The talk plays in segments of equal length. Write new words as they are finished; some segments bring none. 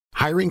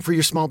Hiring for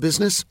your small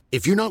business?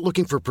 If you're not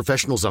looking for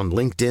professionals on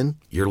LinkedIn,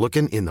 you're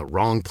looking in the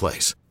wrong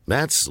place.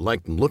 That's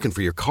like looking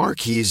for your car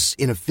keys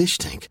in a fish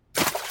tank.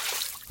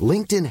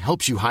 LinkedIn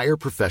helps you hire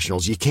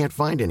professionals you can't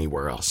find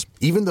anywhere else,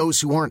 even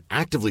those who aren't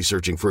actively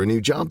searching for a new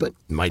job but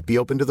might be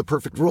open to the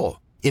perfect role.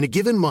 In a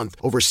given month,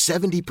 over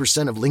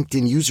 70% of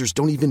LinkedIn users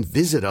don't even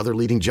visit other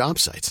leading job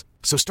sites.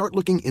 So start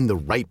looking in the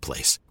right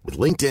place. With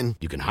LinkedIn,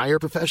 you can hire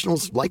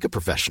professionals like a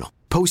professional.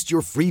 Post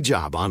your free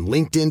job on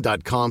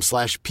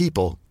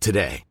linkedin.com/people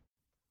today.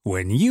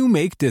 When you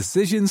make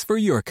decisions for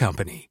your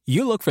company,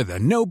 you look for the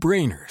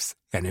no-brainers.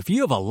 And if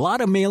you have a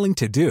lot of mailing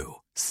to do,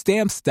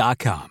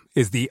 Stamps.com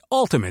is the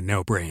ultimate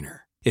no-brainer.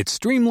 It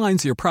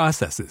streamlines your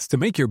processes to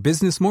make your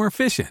business more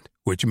efficient,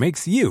 which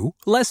makes you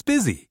less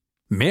busy.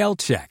 Mail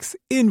checks,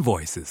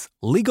 invoices,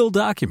 legal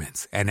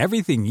documents, and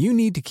everything you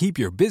need to keep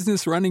your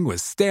business running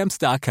with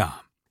Stamps.com.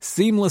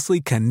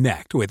 Seamlessly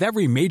connect with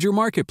every major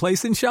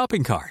marketplace and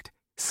shopping cart.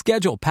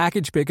 Schedule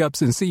package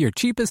pickups and see your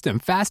cheapest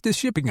and fastest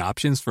shipping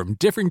options from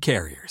different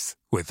carriers.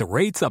 With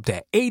rates up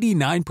to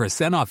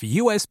 89% off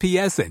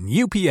USPS and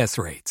UPS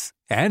rates.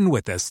 And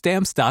with the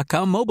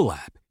Stamps.com mobile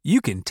app,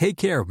 you can take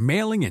care of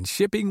mailing and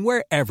shipping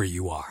wherever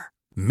you are.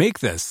 Make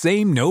the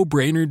same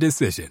no-brainer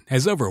decision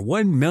as over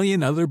 1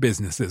 million other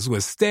businesses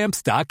with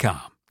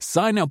Stamps.com.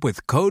 Sign up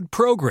with code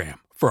PROGRAM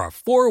for a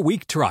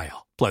 4-week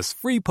trial, plus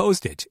free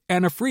postage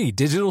and a free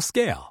digital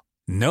scale.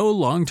 No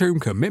long-term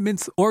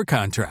commitments or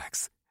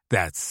contracts.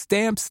 That's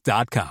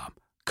Stamps.com.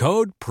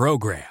 Code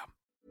PROGRAM.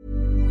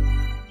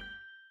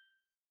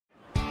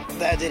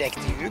 Det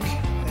direkte ljug.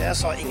 Jeg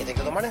sa ingenting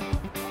til dommerne.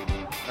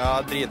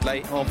 Ja, dritlei.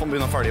 Og på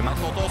bunn av ferdig med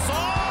nåt også.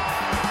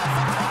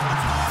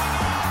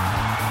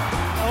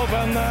 Jeg håper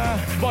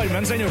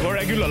barmen sender over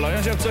det Gullaland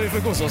har kjøpt, så vi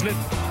får kose oss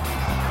litt.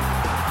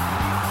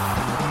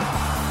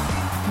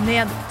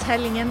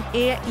 Nedtellingen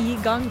i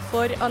gang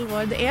for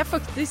alvor. Det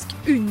faktisk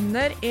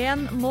under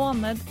 1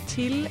 måned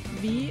til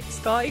vi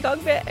skal i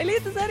gang med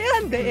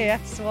Eliteserien. Det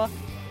så,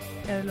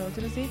 det lov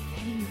til å si,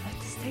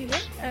 helvetes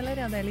deilig? Eller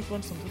det litt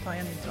voldsomt å ta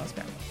igjen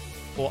introspill?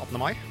 På 18.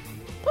 mai.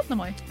 På 18.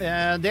 mai.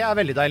 Det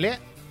veldig deilig.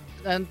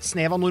 En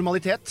snev av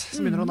normalitet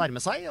som begynner å nærme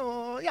seg,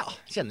 og ja,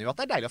 kjenner jo at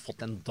det deilig å ha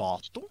fått en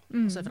dato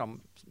å se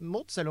frem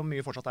mot, selv om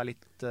mye fortsatt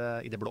litt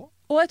i det blå.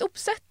 Og et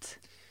oppsett,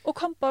 og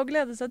kamper å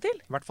glede seg til.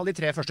 I hvert fall de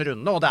 3 første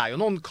rundene, og det jo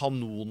noen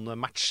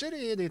kanonmatcher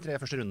i de 3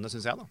 første rundene,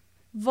 synes jeg da.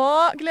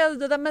 Hva gleder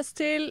du deg mest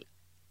til,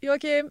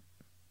 Joakim?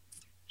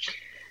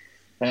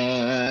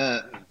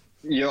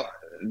 Ja,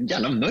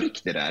 jävla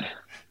mörkt det där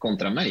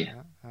kontra mig.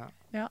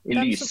 Ja, I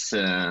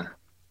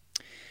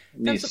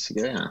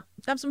lysgrejer.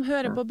 De som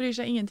hører på bryr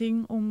seg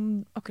ingenting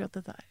om akkurat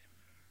dette her.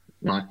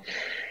 Nej.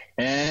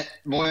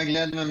 Vad jag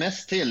gläder mig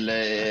mest till,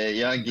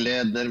 jag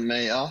gläder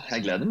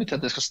mig till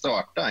att det ska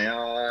starta.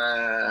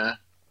 Jag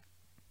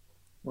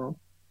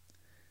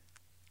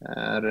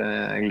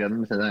gleder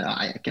meg til det.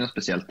 Nei, ikke noe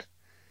spesielt.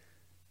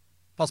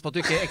 Pass på at du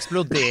ikke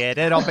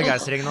eksploderer av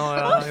begeistring nå.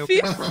 Fy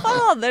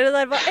fader, det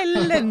der var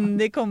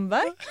elendig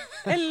comeback.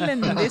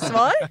 Elendig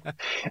svar.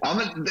 Ja,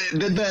 men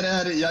det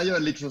där jag gör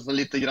liksom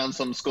lite grann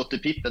som Scottie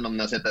Pippen om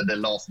när jag sett The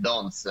Last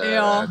Dance.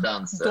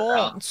 Dance.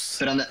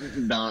 För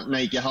när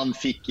inte han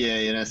fick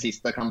i den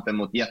sista kampen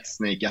mot Jets,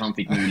 när inte han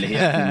fick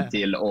möjligheten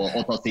till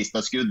att ta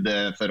sista skudd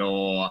för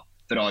att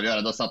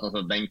avgjøre, da satt han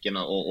på benken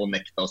og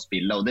nekta å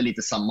spille, og det litt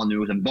samme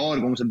nå. Hver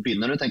gang så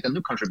begynner du, tenkte jeg,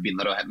 nå kanskje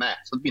begynner du med,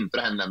 så begynte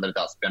du å henvende deg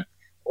til Asbjørn,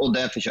 og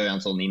derfor kjører jeg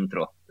en sånn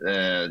intro.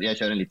 Jeg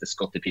kjører en lite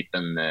Scottie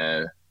Pippen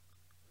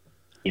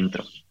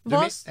intro.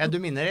 Du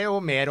minner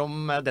jo mer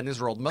om Dennis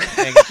Rodman,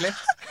 egentlig.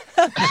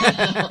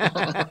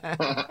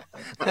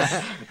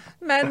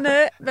 Men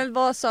vel,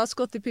 hva sa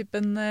Scottie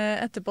Pippen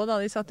etterpå da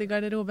de satt i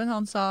garderoben?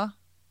 Han sa...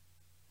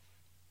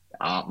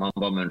 Ja, man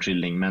var med en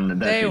skyldning, men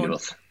det skylder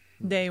oss.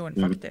 Det gjorde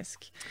han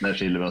faktisk. Det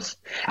skiljer vi oss.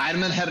 Nej,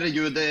 men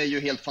herregud, det ju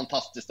helt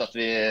fantastiskt att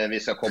vi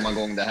ska komma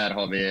igång. Det här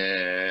har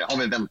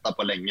vi väntat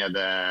på länge.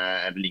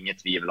 Det väl inget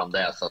tvivel om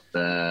det. Så att,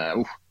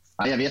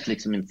 jag vet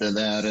liksom inte.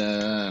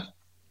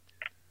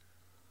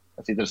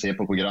 Jag sitter och ser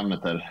på programmet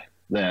här.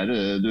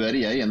 Du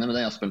jeg enig med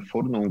deg, Aspen,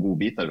 for noen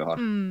godbiter vi har.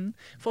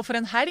 For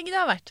en helg det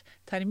har vært.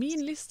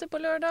 Terminliste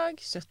på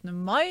lørdag, 17.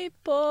 mai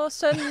på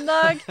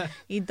søndag.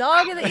 I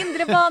dag det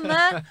indre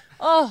bane.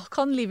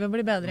 Kan livet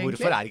bli bedre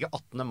egentlig? Hvorfor ikke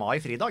 18. mai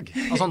fridag?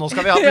 Altså nå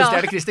skal vi ha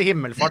plutselig Kristi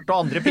himmelfart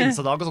og andre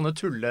pinsedag og sånne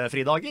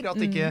tullefridager.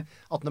 At ikke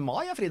 18.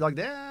 mai fridag,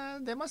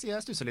 det må jeg si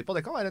jeg stusser litt på.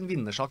 Det kan være en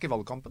vinnersak i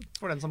valgkampen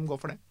for den som går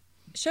for det.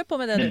 Kjør på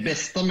med det.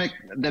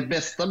 Det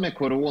bästa med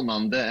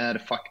coronan,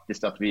 det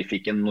faktiskt att vi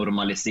fick en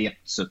normalisert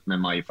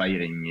 17.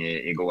 maj-feiring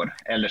igår.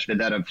 Ellers det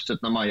där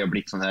 17. maj har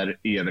blivit sån här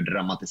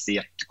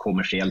överdramatiserat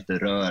kommersiellt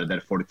rör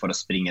där folk får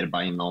springer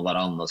beina av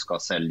varandra och ska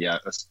sälja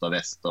öst och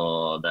väst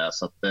och det.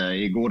 Så att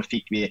igår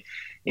fick vi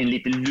en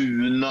lite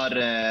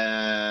lunare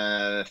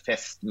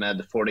fest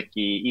med folk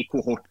i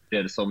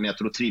kohorter som jag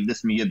tror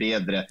trivdes mye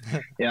bedre.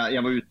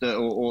 Jag var ute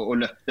och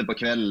löpte på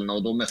kvällen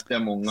och då mötte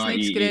jag många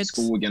i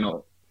skogen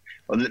och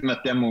Och det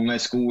mötte jag många i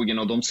skogen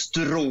och de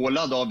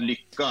strålade av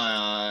lycka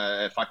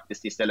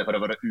faktiskt istället för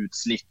att vara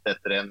utslitt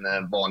efter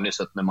en vanlig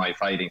 17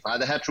 maj-firing.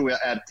 Det här tror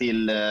jag är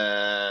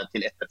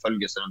till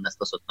efterföljelsen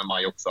nästa 17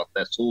 maj också,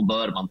 att så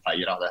bör man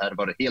fira. Det här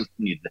var helt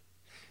nytt.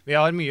 Vi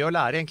har mye å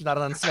lære egentlig der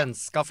av den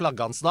svenska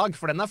flaggans dag,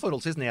 for den er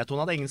forholdsvis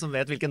nedtonet. Det er ingen som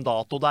vet hvilken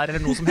dato det er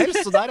eller noe som helst,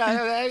 så der er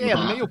jeg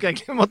enig med Jokke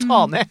egentlig om å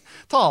ta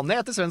ned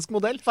etter svensk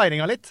modell,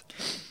 feiringa litt.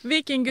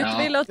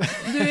 Vikinggutt vil at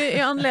du i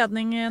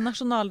anledning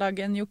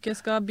nasjonaldagen, Jokke,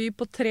 skal by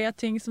på 3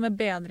 ting som er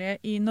bedre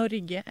i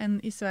Norge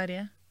enn i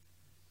Sverige.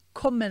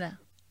 Kom med det.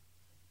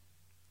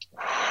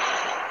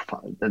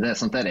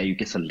 Sånt där är ju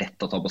inte så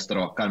lätt att ta på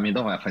strakar, men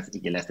idag har jag faktiskt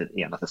inte läst ett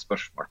eneste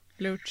spørsmål.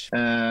 Lurt.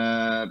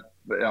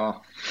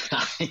 Ja,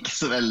 inte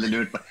så väldigt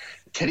lurt.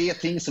 3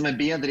 ting som är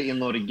bättre i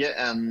Norge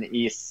än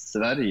i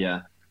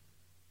Sverige.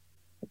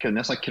 Jag kunde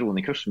ha sagt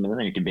kronikursen, men den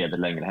är ju inte bättre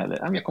längre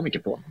heller. Jag kommer inte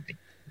på någonting.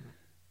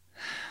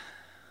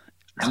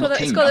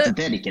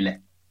 Det är inte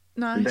lätt.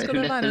 Nej, ska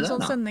det vara en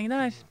sån sändning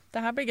där? Det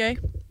här blir gøy.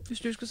 Hvis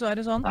du skulle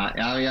svare sånn.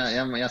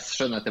 Jag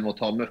skjønner att jag må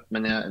ta mig upp,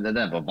 men det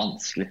där var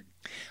vanskligt.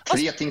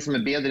 3 ting som är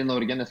bättre i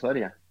Norge än i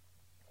Sverige.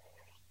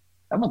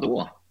 Ja, men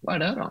då? Vad är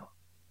det då?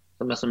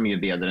 Som är så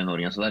mycket bättre i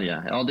Norge än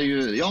Sverige. Ja, det är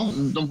ju,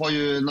 de har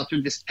ju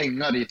naturligtvis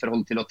pengar i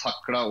förhållande till att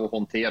tackla och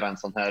hantera en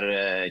sån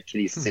här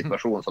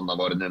krissituation som det har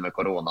varit nu med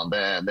coronan. Det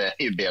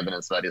är ju bättre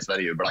än Sverige.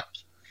 Sverige är ju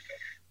black.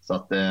 Så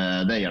att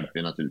det hjälper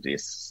ju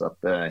naturligtvis. Så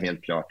att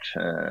helt klart.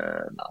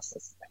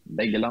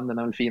 Bägge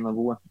länderna är väl fina och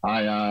goda.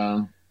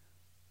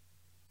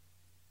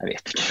 Jag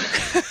vet inte.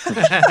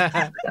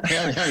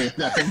 Jag kommer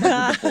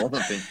inte på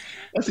någonting.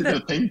 Jag sitter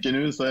och tänker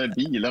nu så är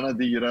bilarna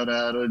dyrare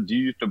här och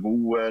dyrt att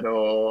bo här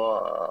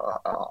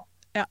och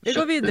vi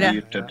går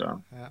vidare.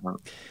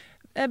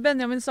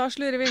 Benjamin Sars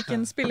lurer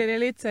hvilken spiller i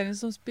elitserien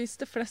som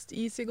spiste flest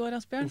is i går,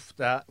 Asbjørn.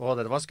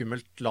 Det var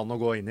skummelt land å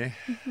gå inn i,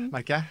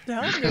 merker jeg.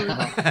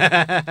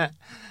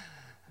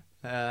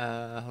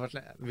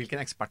 Hvilken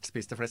ekspert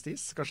spiste flest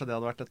is? Kanskje det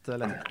hadde vært et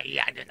Nei,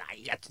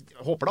 jeg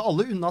håper da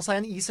alle unna seg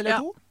en is eller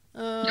 2.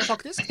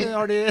 Faktisk, det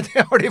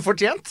har de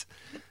fortjent.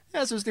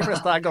 Jeg synes de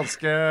fleste er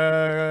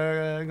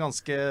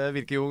ganske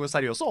virker jo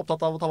seriøse og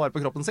opptatt av å ta vare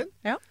på kroppen sin.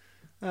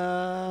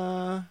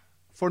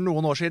 For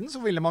noen år siden så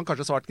ville man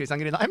kanskje svart Christian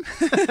Grindheim.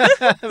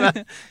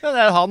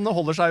 men han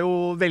holder seg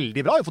jo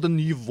veldig bra. Han har fått en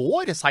ny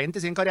vår sent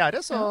i sin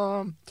karriere, så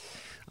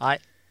nei,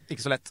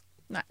 ikke så lett.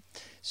 Nei.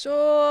 Så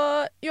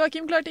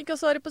Joakim klarte ikke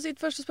å svare på sitt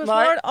første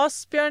spørsmål.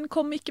 Asbjørn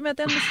kom ikke med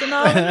et eneste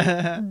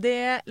navn.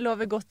 Det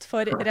lover godt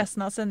for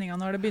resten av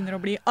sendingen når det begynner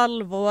å bli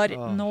alvor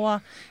nå.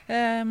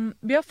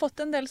 Vi har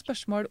fått en del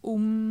spørsmål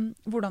om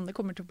hvordan det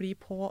kommer til å bli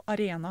på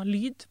arena,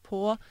 lyd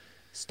på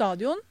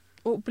stadion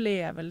og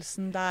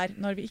opplevelsen der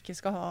når vi ikke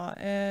skal ha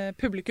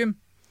publikum.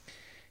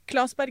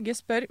 Claes Berge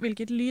spør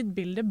hvilket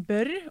lydbilde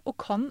bør og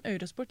kan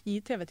Eurosport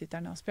gi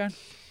TV-titterne, Asbjørn?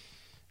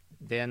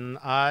 Den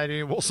er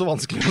jo også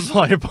vanskelig å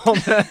svare på,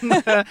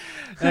 men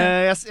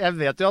jeg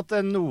vet jo at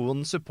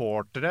noen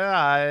supportere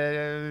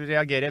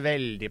reagerer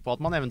veldig på at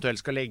man eventuelt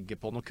skal legge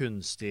på noe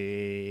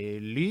kunstig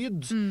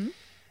lyd.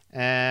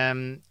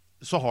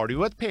 Så har du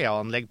jo et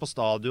PA-anlegg på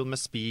stadion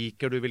med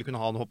speaker, du vil kunne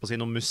ha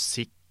noe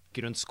musikk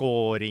rundt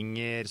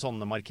skåringer,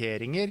 sånne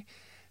markeringer.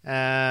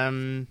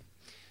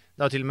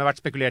 Det har til og med vært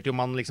spekulert i om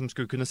man liksom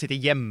skulle kunne sitte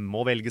hjemme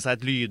og velge seg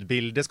et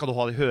lydbilde. Skal du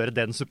høre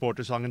den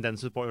supportersangen?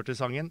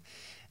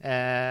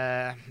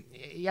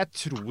 Jeg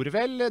tror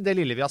vel det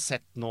lille vi har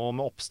sett nå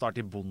med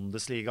oppstart i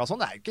Bundesliga og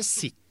sånn, det er jo ikke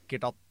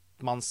sikkert at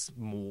man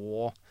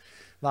må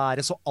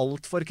være så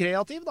alt for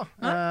kreativ da.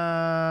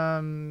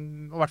 Og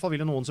i hvert fall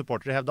vil jo noen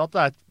supportere hevde at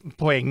det er et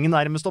poeng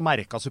nærmest å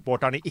merke at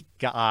supporterne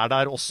ikke er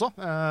der også.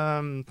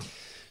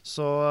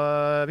 Så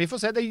vi får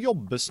se, det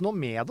jobbes noe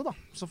med det da.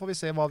 Så får vi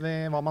se hva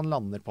man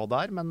lander på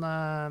der. Men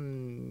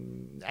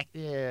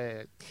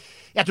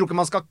jeg tror ikke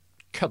man skal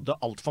kødde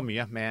alt for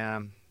mye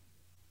med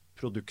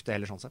produktet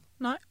heller sånn sett.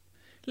 Nei.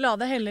 La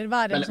det heller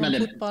være en sånn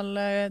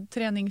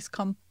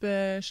fotballtreningskamp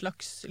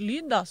slags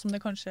lyd da, som det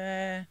kanskje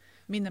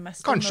minner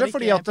mest om. Kanskje,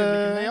 fordi at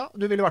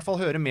du vil i hvert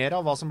fall høre mer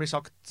av hva som blir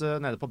sagt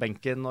nede på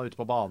benken og ute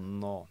på banen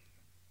og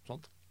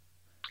sånt.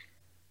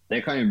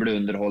 Det kan ju bli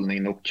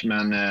underhållning nog,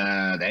 men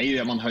det är ju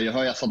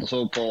jag satt och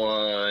såg på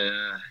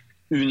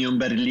Union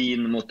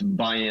Berlin mot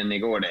Bayern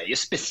igår. Det är ju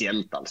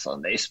speciellt alltså.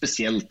 Det är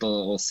speciellt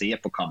att se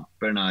på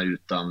kamperna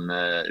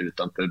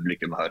utan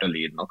publikum och höra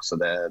lyden också.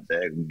 Det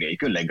är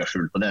inte att lägga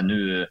skuld på det.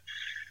 Nu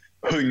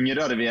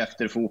hungrar vi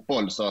efter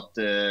fotboll så att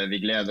vi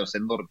gläder oss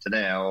enormt till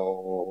det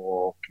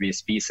och vi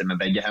spiser med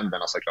bägge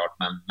händerna såklart,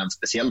 men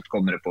speciellt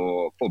kommer det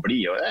på att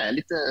bli och det är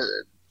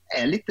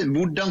lite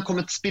hvordan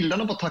kommer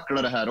spelarna på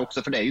tackla det här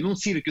också, för det är ju någon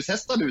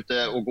cirkushästar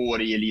ute och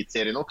går i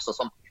elitserien också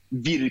som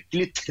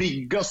virkelig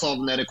triggas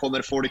av när det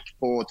kommer folk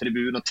på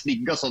tribunen och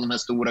triggas av de här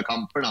stora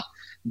kamperna.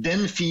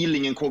 Den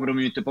feelingen kommer de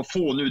ju inte på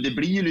få nu. Det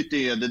blir ju lite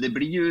öde, det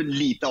blir ju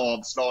lite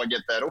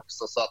avslaget där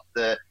också, så att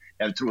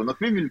jag tror nog att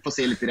vi vill få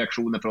se lite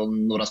reaktioner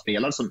från några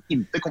spelare som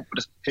inte kommer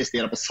att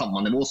prestera på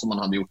samma nivå som man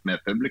hade gjort med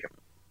publiken.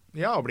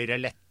 Ja, og blir det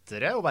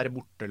lettere å være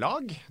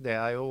bortelag. Det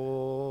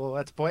jo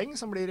et poeng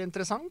som blir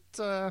interessant.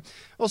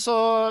 Og så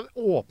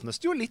åpnes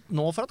det jo litt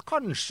nå for at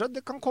kanskje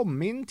det kan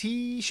komme inn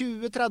 10,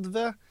 20,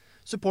 30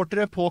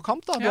 supportere på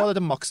kamp. Da. Du har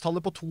dette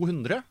makstallet på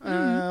 200,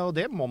 og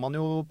det må man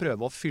jo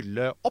prøve å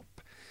fylle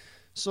opp.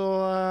 Så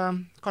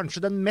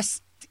kanskje den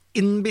mest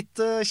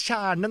innbitte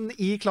kjernen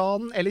i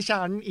klanen, eller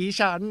kjernen i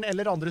kjernen,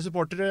 eller andre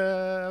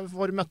supportere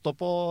får møtt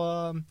opp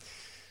og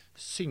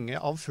synge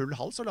av full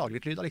hals og lage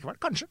litt lyd allikevel.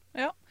 Kanskje.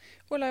 Ja.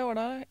 Olai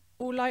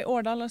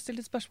Årdal har stilt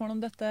et spørsmål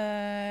om dette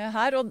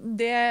her, og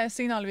det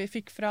signalet vi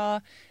fikk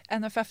fra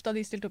NFF da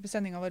de stilte opp i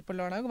sendingen vår på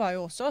lørdag, var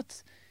jo også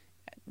at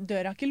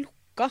døra ikke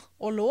lukka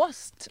og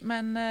låst,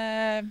 men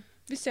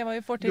vi ser hva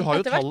vi får til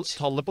etter hvert. Du har jo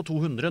tallet på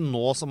 200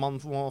 nå som man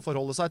må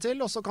forholde seg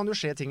til, og så kan det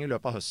jo skje ting i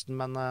løpet av høsten,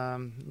 men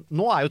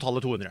nå jo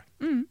tallet 200.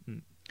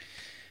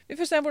 Vi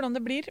får se hvordan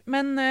det blir,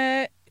 men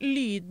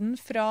lyden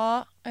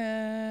fra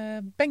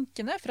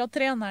benkene, fra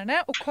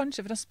trenerne, og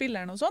kanskje fra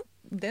spillerne og sånn,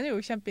 den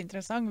jo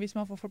kjempeinteressant hvis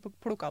man får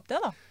plukket opp det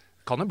da.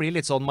 Kan jo bli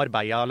litt sånn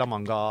Marbella-La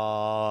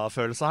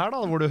Manga-følelse her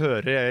da, hvor du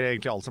hører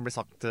egentlig alt som blir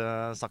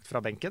sagt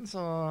fra benken,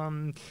 så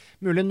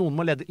mulig noen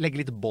må legge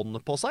litt bånd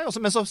på seg,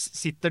 men så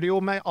sitter de jo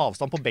med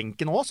avstand på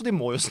benken også, så de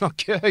må jo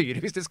snakke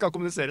høyere hvis de skal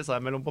kommunisere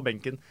seg mellom på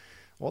benken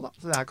også da,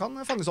 så det her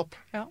kan fanges opp.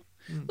 Ja.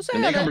 Men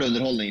det kan bli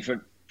underholdning,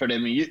 for det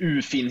mye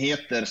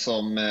ufinheter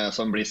som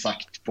blir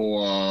sagt på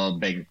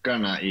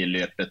bänkarna i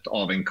løpet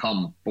av en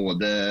kamp,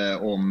 både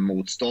om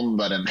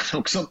motståndare men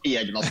også om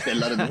egna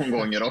spelare noen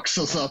ganger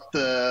også, så att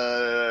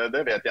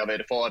det vet jeg av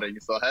erfaring.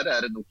 Så her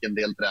det nok en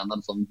del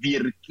tränare som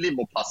virkelig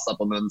må passe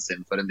på munnen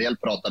sin, for en del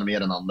prater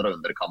mer enn andre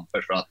under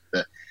kamper, så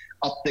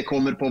at det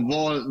kommer på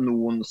var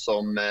noen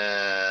som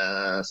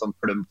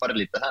plumper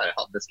litt her,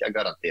 det skal jeg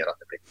garantere at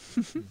det blir.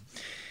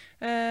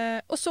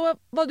 Og så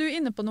var du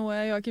inne på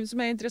noe, Joakim,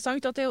 som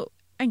interessant, at det jo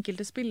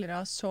enkelte spillere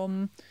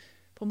som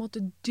på en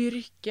måte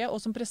dyrker og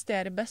som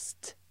presterer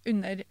best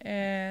under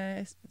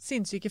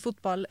sinnssyke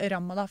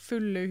fotballrammer, da,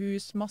 fulle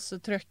hus, masse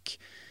trøkk.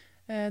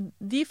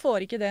 De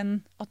får ikke den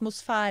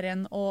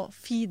atmosfæren å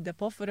feede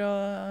på, for å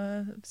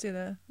si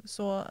det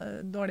så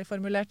dårlig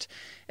formulert.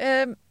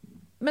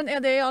 Men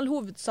det i all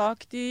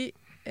hovedsak de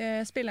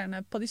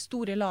spillerne på de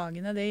store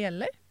lagene det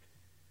gjelder?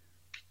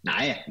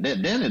 Nej, det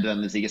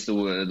nødvendigvis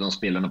ikke de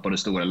spelarna på de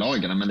stora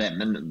lagen,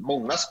 men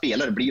många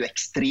spelare blir ju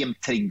extremt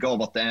trigga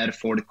av att det är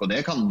folk, och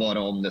det kan vara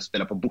om det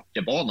spelar på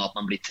bortebana att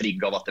man blir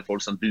trigga av att det är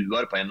folk som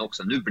buar på en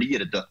också. Nu blir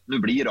det dött, nu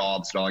blir det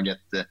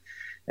avslaget,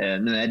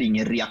 nu är det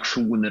ingen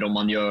reaktioner om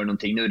man gör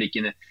någonting, nu är det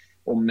inte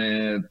om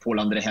Paul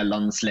André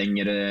Helland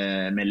slänger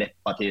med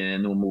läppar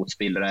till någon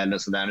motspelare eller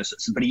så där,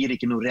 så blir det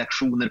inte några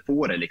reaktioner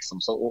på det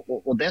liksom. Så,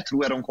 och det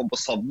tror jag de kommer på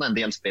savna en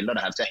del spelare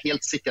här, så jag är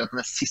helt säker att den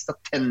här sista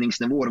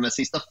tändningsnivån, de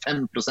sista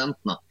 5%,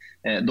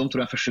 de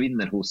tror jag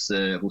försvinner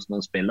hos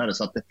någon spelare,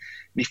 så att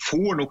vi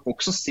får nog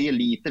också se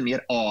lite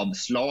mer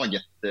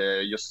avslaget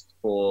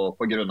just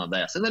på grund av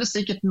det. Sen är det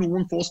säkert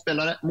någon få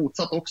spelare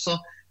motsatt också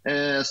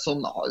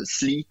som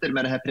sliter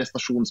med det här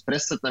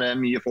prestationspresset när det är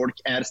mycket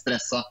folk, är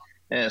stressade,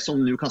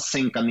 som nu kan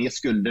sänka ner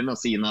skulderna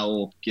sina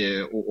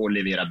och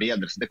levera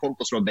bedre. Så det kommer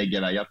på å slå begge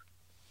veier.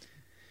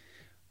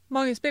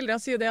 Mange spillere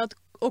sier det at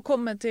å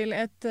komme til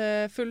et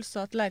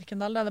fullsatt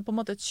Lerkendal, det på en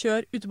måte et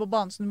kjør ute på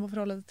banen som du må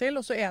forholde deg til,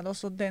 og så det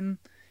også den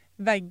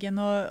veggen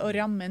og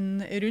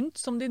rammen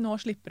rundt som de nå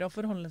slipper å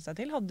forholde seg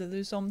til. Hadde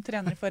du som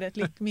trener for et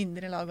litt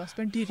mindre lag,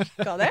 Asbjørn,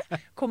 dyrka det?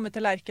 Komme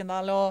til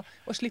Lerkendal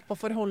og slippe å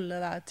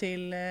forholde deg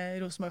til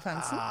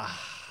Rosenborg-fansen?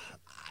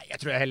 Jeg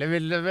tror jeg heller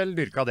vil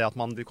dyrke det at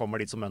man kommer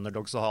dit som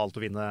underdogs og har alt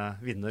å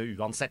vinne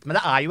uansett. Men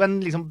det jo en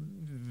liksom,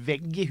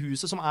 vegg i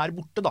huset som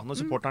borte da, når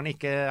supporterne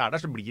ikke der,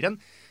 så blir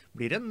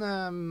det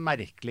en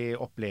merkelig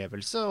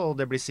opplevelse, og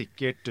det blir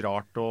sikkert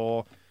rart,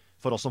 og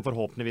for oss som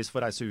forhåpentligvis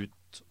får reise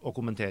ut og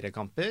kommentere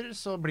kamper,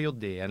 så blir jo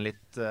det en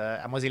litt,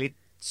 jeg må si litt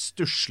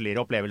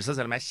stussligere opplevelse,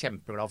 selv om jeg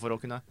kjempeglad for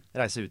å kunne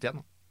reise ut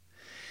igjen.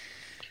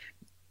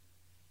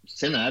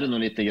 Sen det nog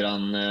lite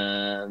grann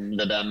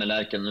det där med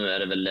Lärken, nu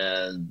det väl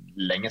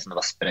länge sedan det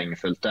var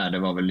sprängfullt där. Det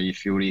var väl i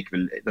fjol gick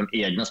väl de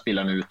egna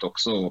spelarna ut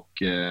också och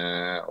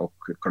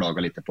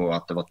klaga lite på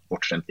att det var ett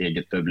bortskämt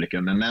eget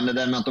publikum. Men det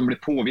där med att de blir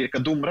påvirka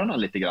domarna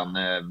lite grann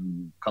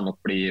kan nog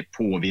bli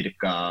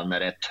påvirka när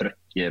det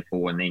tryck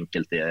på en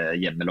enkelt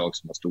hjemmelag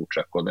som har stort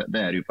tryck, och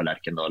det ju på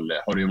Lärkendal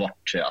har det ju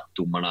varit att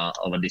domarna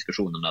av en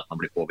diskussion om att man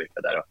blir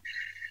påvirkad där.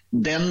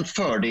 Den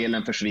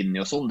fördelen försvinner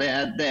ju, så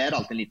det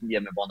alltid en liten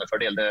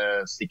hjemmebanefördel.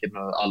 Det säkert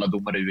alla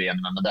domare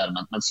ueniga med där,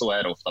 men så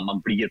det ofta.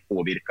 Man blir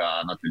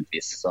påvirkad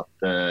naturligtvis, så att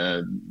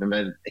den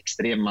där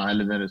extrema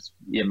eller den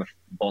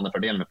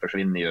hjemmebanefördelen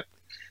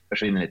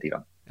försvinner lite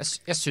grann.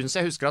 Jeg synes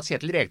jeg husker at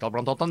Kjetil Rekdal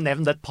blant annet har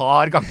nevnt det et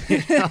par ganger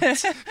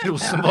at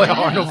Rosenborg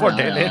har noen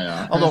fordeler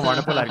av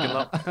dommerne på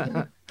Lerkendal.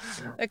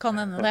 Det kan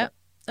hende det.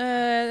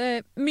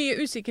 Mye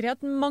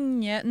usikkerhet,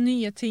 mange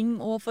nye ting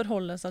å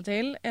forholde seg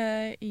til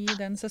i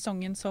den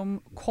sesongen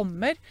som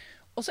kommer,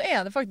 og så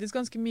det faktisk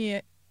ganske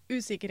mye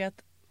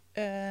usikkerhet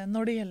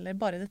når det gjelder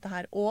bare dette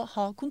her å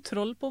ha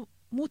kontroll på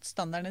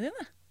motstanderne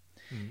dine.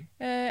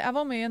 Jeg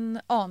var med i en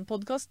annen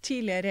podcast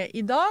tidligere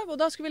i dag, og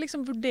da skulle vi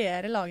liksom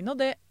vurdere lagene, og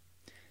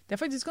Det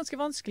faktisk ganske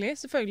vanskelig.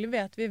 Selvfølgelig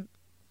vet vi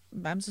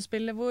hvem som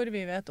spiller hvor,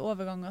 vi vet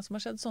overganger som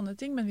har skjedd, sånne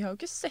ting, men vi har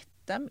jo ikke sett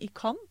dem i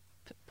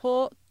kamp på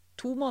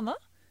 2 måneder.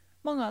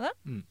 Mange av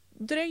dem.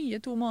 Drøye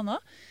 2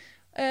 måneder.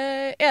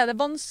 Er det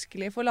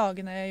vanskelig for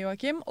lagene,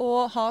 Joakim,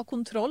 å ha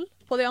kontroll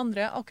på de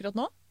andre akkurat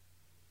nå?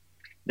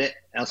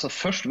 Alltså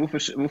först,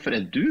 hvorfor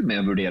är du med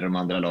och vurderar de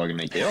andra lagen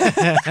och inte jag?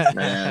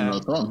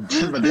 Något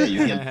sånt. Men det är ju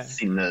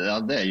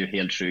helt det är ju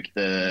helt sjukt.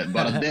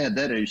 Bara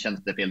det är ju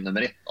tjänstefel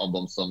nummer 1 av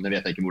de som, nu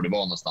vet jag inte hvor det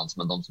var någonstans,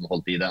 men de som har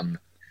hållit i den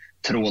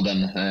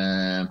tråden.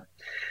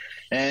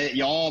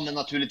 Ja, men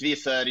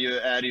naturligtvis är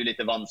det ju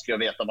lite vanskligt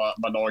att veta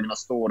vad lagarna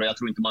står, och jag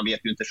tror inte man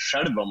vet ju inte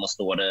själv vad man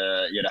står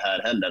i det här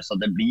heller, så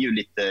det blir ju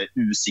lite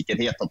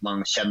usikkerhet att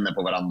man känner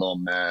på varandra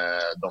om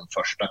de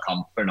första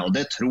kamperna, och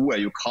det tror jag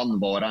ju kan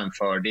vara en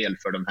fördel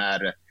för de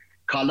här,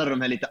 kallar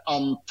de här lite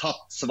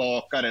antatt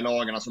svagare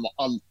lagarna som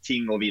har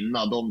allting att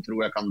vinna. De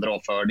tror jag kan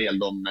dra fördel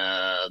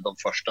de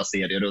första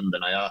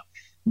serierunderna. Jag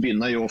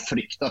begynner jo å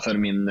frykte for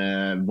min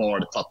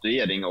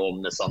valtatuering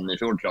om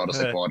Sandefjord klarer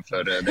seg kvar,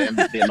 for det en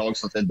del lag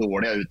som ser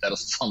dårlige ut der.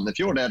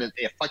 Sandefjord er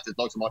faktisk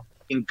et lag som har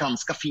en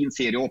ganske fin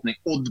serieåpning.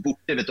 Odd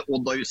borte, vet du,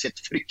 Odd har jo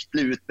sett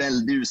fryktelig ut,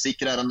 veldig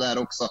usikre er de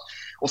der også.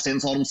 Og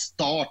sen så har de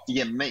start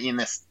hjemme i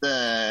neste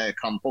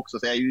kamp også,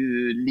 så jeg er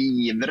jo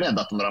livredd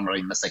at de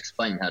ramler inn med 6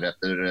 poeng her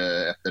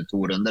etter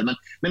 2 runder.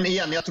 Men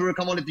igjen, jeg tror det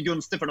kan være litt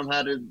gunstig for de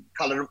her,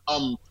 kaller de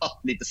antatt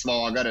litt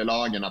svagere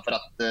lagene, for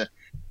at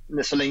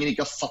så lenge det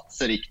ikke har satt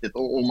seg riktigt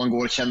og man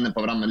går og kjenner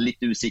på hverandre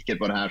litt usikker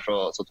på det her,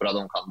 så tror jeg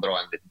de kan dra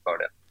en liten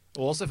fördel.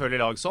 Og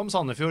selvfølgelig lag som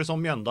Sandefjord,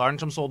 som Mjøndalen,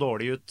 som så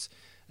dårlig ut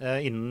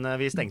innen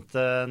vi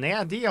stengte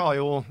ned. De har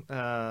jo,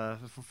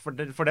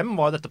 for dem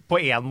var dette på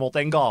en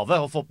måte en gave,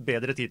 å få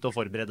bedre tid til å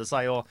forberede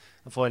seg og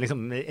få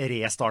liksom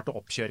restarte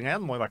oppkjøringen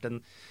igjen. Må jo vært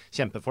en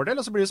kjempefordel,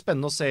 og så blir det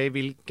spennende å se i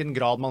hvilken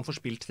grad man får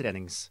spilt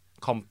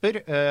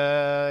treningskamper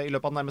i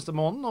løpet av den nærmeste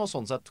måneden, og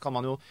sånn sett kan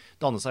man jo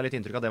danne seg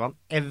litt inntrykk av det man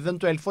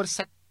eventuelt får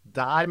sett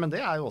der, men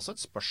det er jo også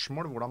et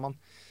spørsmål hvordan man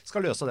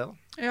skal løse det da.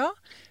 Ja,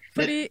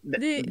 fordi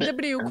det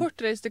blir jo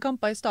kortreiste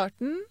kamper i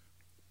starten,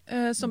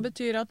 som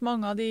betyr at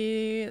mange av de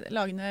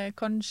lagene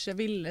kanskje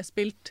ville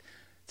spilt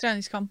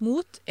treningskamp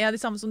mot, er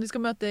de samme som de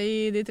skal møte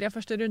i de 3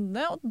 første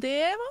rundene, og det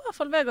var i hvert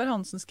fall Vegard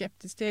Hansen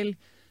skeptisk til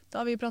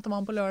da vi pratet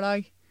med han på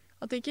lørdag.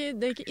 At det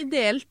er ikke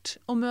ideelt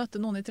å møte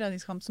noen i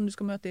treningskamp som du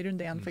skal møte i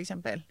runde 1 for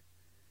eksempel.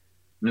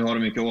 Nu har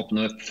de ikke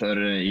åpnet upp för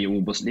i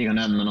Obos-ligan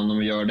än, men om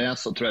de gör det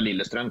så tror jag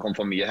Lillestrøm kommer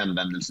få mye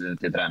henvendelse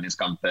til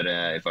treningskamper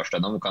i første.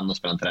 De kan nå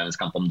spille en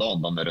treningskamp om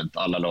dagen, de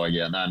rundt alle lag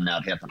i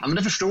nærheten. Ja, men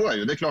det forstår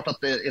jeg jo. Det er klart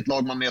at et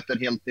lag man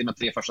møter helt i de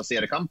 3 første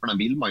seriekamperna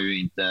vil man jo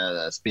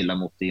ikke spille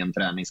mot i en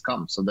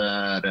treningskamp. Så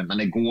men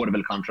det går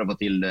vel kanskje å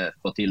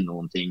få til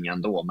noen ting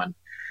ändå, men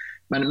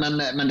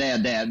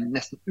det er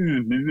nesten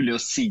umulig å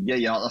si.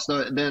 Ja, altså,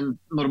 det er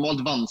normalt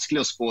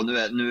vanskelig å spå.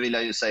 Nu vil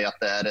jeg jo si at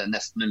det er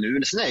nesten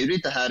umulig. Så det er jo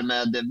litt her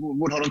med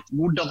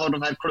hvordan har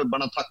de her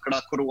klubberne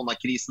taklet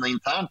koronakrisen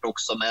internt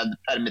også, med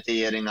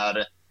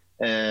permitteringer,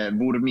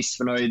 hvor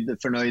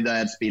misfornøyde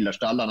er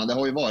spillerstallarna. Det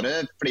har jo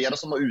vært flere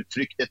som har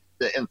uttrykt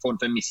en form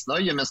for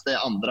misnøye, mens det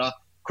er andre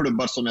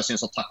klubbar som jeg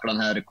synes har taklet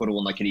denne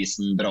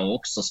koronakrisen bra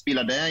også.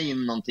 Spiller det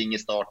inn noe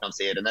i starten av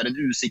serien? Er det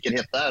en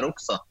usikkerhet der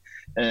også?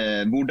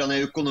 Hvordan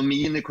er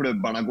økonomien i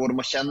klubbarna? Går de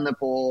å kjenne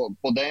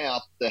på det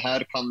at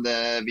her kan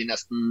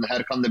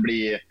det bli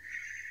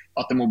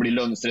at det må bli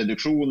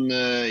lønnsreduksjon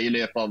i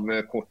løpet av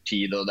kort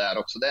tid, og der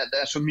også. Det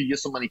er så mye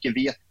som man ikke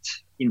vet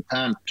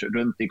internt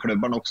rundt i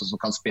klubbarna også, som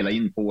kan spille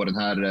inn på den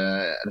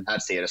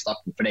her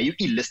seriestarten, for det er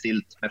jo ille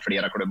stilt med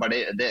flere klubbar,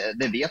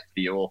 det vet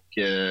vi jo,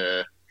 og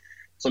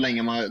så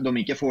lenge de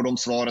ikke får de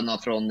svarene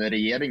fra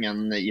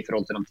regjeringen i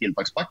forhold til de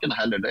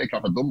tiltakspakkene heller, det er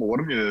klart at da må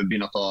de jo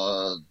begynne å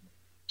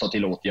ta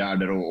til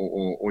åtgärder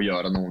og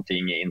gjøre noen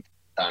ting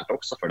internt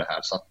også for det her.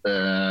 Så at,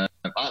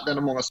 det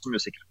er mange som er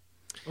usikre.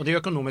 Og de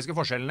økonomiske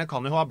forskjellene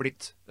kan jo ha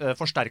blitt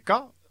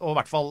forsterket, og i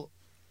hvert fall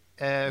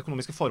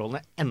økonomiske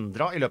forholdene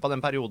endret i løpet av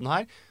den perioden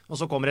her. Og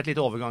så kommer et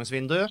lite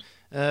overgangsvindu.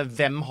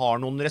 Hvem har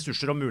noen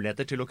ressurser og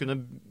muligheter til å kunne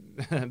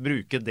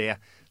bruke det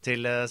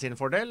til sin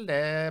fordel?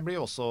 Det blir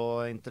jo også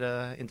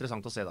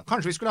interessant å se da.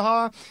 Kanskje vi skulle ha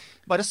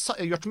bare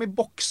gjort som i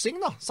boksing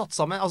da, satt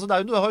sammen. Altså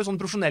du har jo sånne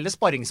profesjonelle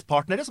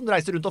sparringspartnere som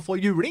reiser rundt og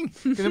får juling.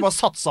 Kunne vi bare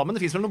satt sammen,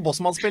 det finnes vel noen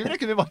bossmannsspillere,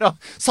 kunne vi bare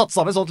satt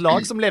sammen et sånt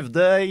lag som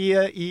levde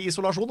i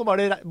isolasjon og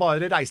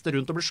bare reiste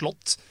rundt og ble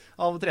slått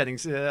av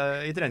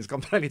i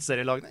treningskamper av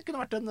eliteserielagene. Det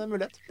kunne vært en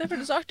mulighet. Det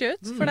føles så artig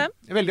ut for dem.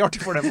 Veldig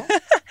artig for dem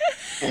også.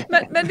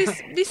 Men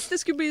hvis det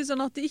skulle bli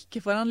sånn at de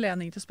ikke får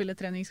anledning til å spille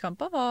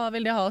treningskamper, hva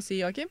vil det ha å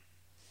si, Joakim?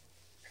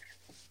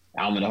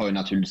 Ja, men det har jo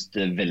naturligvis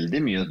veldig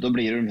mye. Da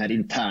blir det de her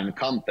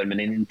internkamper, men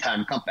en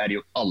internkamp er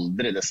jo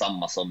aldri det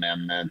samme som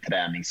en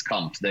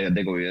treningskamp. Det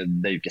er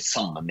jo ikke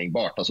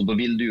sammenlignbart. Altså, da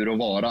vil det jo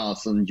være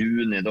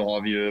juni, da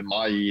har vi jo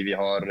mai, vi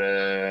har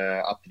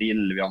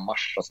april, vi har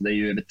mars. Altså, det er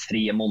jo over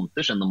 3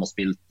 måneder siden de har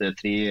spilt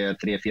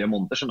 3-4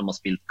 måneder siden de har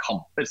spilt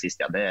kamper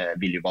sist. Ja, det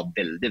vil jo være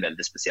veldig,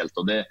 veldig spesielt.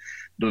 Og da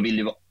vil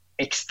det jo være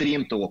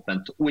ekstremt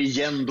åpent. Og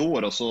igjen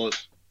da så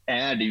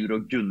är det ju då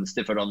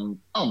gunstigt för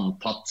de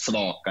antatt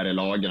svagare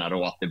lagen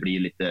då, att det blir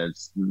lite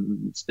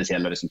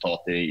speciella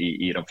resultat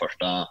i de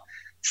första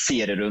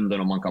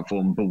serierundan, om man kan få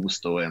en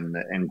boost och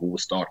en god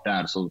start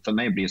där. Så för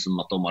mig blir det som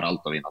att de har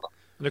allt att vinna då.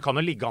 Det kan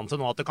jo ligge an til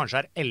nå at det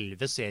kanskje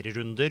 11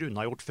 serierunder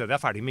unnagjort før vi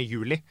ferdig med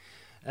juli.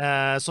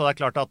 Så det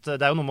klart at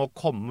det jo noe med å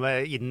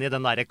komme inn i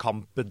den der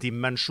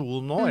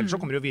kampdimensjonen nå, ellers så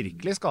kommer jo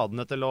virkelig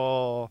skadene til å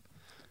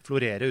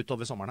florere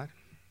utover sommeren her.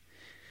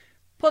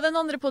 På den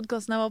andre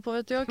podcasten jeg var på,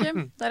 vet du,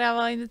 Joachim, der jeg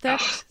var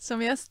invitert som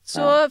gjest,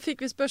 så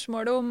fikk vi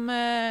spørsmål om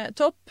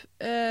topp,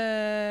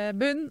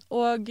 bunn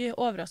og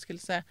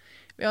overraskelse.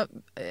 Vi har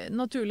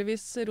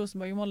naturligvis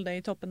Rosenborg og Molde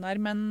i toppen der,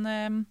 men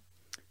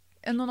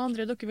noen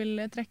andre dere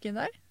vil trekke inn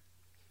der?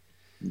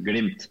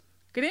 Glimt.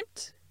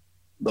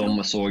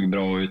 De såg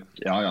bra ut.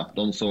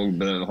 De såg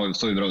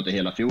bra ut i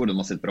hela fjol. De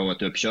har sett bra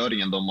ut i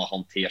uppkörningen. De har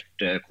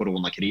hanterat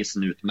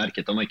coronakrisen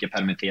utmärkt. De har inte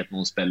permitterat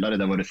någon spelare.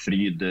 Det var det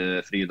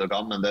fryd och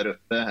gammen där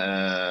uppe.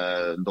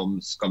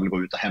 De ska väl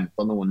gå ut och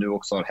hämta någon nu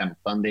också, har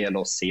hämtat en del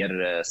och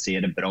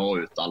ser det bra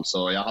ut.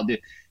 Alltså, jag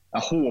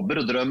håper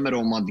och drömmer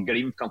om att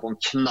Glimt kan få en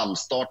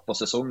knallstart på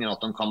säsongen,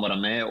 att de kan vara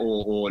med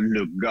och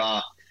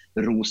lugga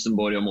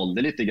Rosenborg och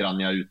Molde lite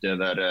grann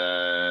utöver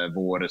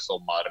vår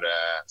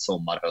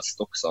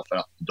sommar-höst också, för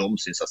att de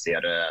syns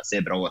jag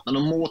ser bra ut. Men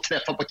de må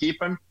träffa på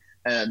keepern,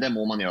 det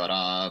må man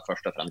göra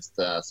först och främst.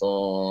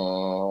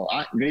 Så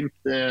Glimt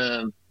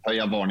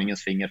höja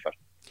varningens finger för.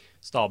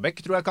 Stabæk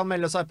tror jeg kan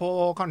melde seg på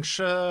og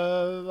kanskje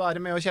være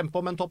med å kjempe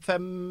om en topp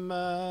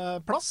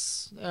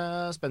 5-plass.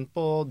 Spent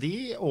på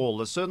de.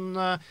 Ålesund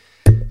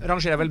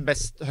rangerer vel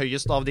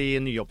høyest av de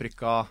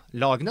nyopprykka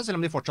lagene,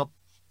 selv om de fortsatt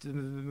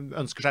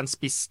ønsker seg en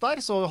spiss der,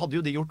 så hadde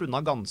jo de gjort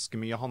unna ganske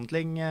mye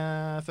handling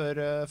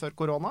før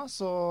korona,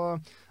 så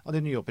av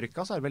de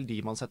nyopprykka så det vel de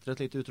man setter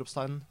et lite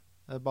utropstegn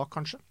bak,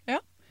 kanskje. Ja.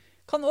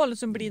 Kan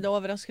Ålesund bli det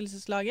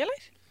overraskelseslaget,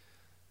 eller?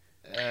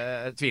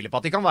 Jeg tviler på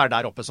at de kan være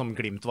der oppe som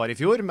Glimt var i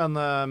fjor, men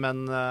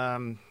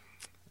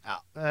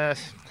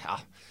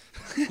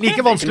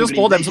like vanskelig å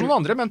spå dem som noen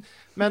andre,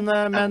 men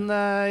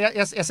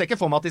jeg ser ikke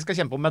for meg at de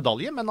skal kjempe om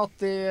medalje, men at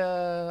de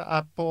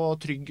på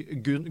trygg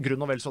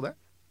grunn og vel så det.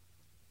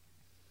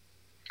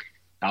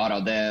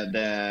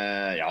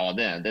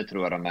 Det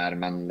tror jag de är,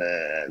 men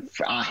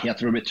jag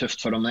tror det blir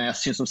tufft för dem. Jag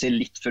syns de ser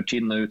lite för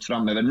tynna ut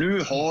framöver. Nu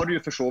har ju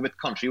för så vidt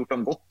kanske gjort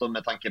dem gott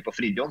med tanke på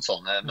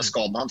Fridjonsson med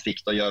skadan han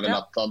fick, då gör väl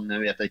att han, nu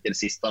vet jag inte det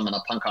sista, men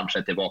att han kanske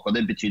är tillbaka, och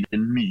det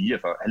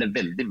betyder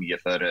väldigt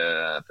mycket för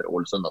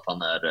Ålesund att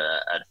han är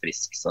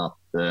frisk, så att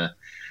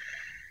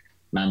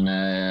men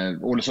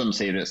Ålesund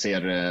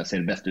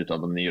ser bäst ut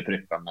av de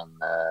nyuppryckta, men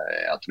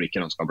jag tror inte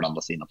de ska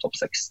blanda sig in i topp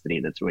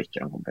 6-strid, det tror jag inte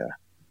de kommer göra.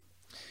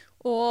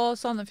 Og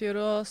Sandefjord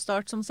og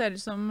Start som ser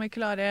ut som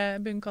klare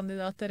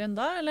bunnkandidater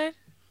enda, eller?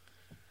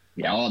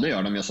 Ja, det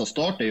gör de ju. Så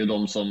Start är ju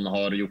de som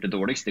har gjort det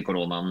dåligst i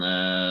coronan.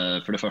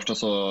 För det första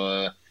så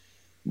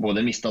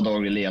både mista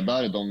daglig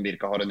ledare, de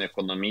virker ha en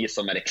ekonomi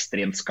som är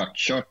extremt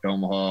skattkört.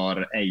 De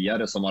har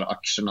ägare som har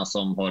aktierna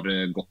som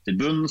har gått i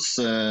bunds.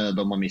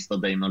 De har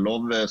mistat Damon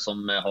Love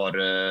som har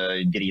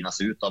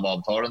grinas ut av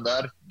avtalen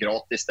där.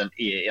 Gratis, den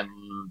en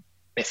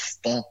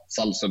bästa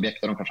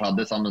salgsobjekt de kanske hade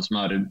tillsammans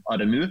med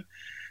RMU.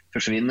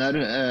 Försvinner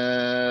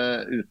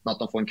utan att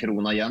de får en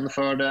krona igen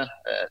för det.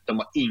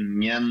 De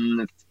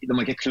har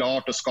inte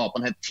klart att skapa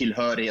den här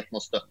tillhörigheten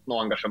och stötten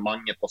och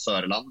engagemanget på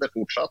Sörlandet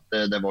fortsatt.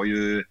 Det var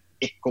ju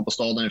eko på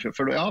staden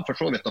för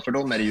så vet jag, för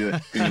dem är det ju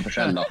ingen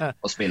förskälla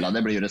att spela,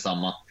 det blir ju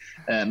detsamma.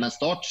 Men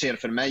Start ser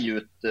för mig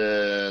ut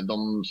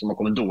de som har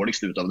kommit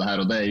dåligst ut av det här,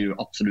 och det är ju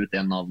absolut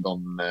en av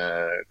de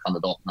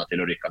kandidaterna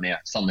till att rycka ner.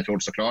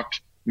 Sandefjord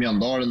såklart.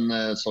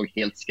 Mjøndalen såg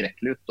helt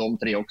skräckligt ut, de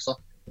tre också.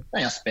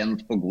 Jag är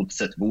spänd på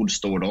godset, hvor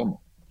står de?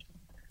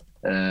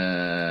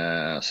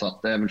 Så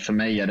att det är väl för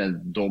mig är det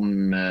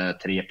de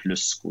 3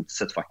 plus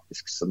godset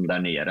faktiskt som där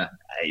nere.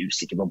 Jag är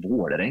usikker på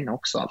Vålerenga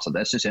också. Alltså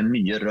det syns jag är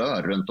mycket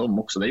rör runt om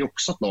också. Det är ju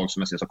också ett lag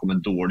som jag syns har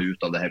kommit dåligt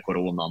ut av det här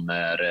coronan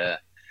när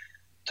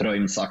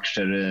Tröjms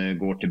aktier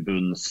går till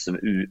bunds.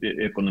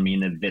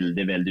 Ekonomin är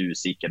väldigt, väldigt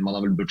usikker. Man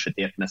har väl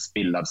budgeterat med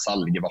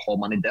spillarsalg. Vad har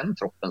man i den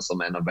troppen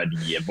som är en av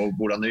värdier?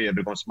 Borde han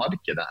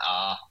övergångsmarknaden?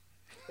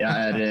 Jag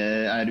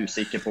är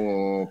usikker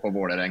på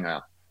Vålerenga,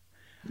 ja.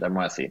 Det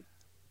må jeg si.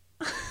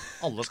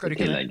 Alle skal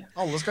rykke ned.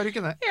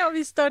 Ja,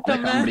 vi startet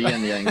det kan bli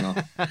en gjeng nå.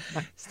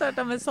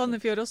 Startet med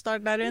Sandefjord og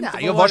Start der rundt på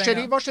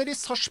Vålerenga. Hva skjer i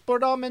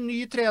Sarpsborg da, med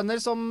ny trener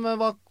som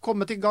var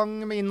kommet i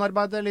gang med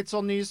innarbeidet, litt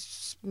sånn ny,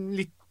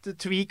 litt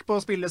tweak på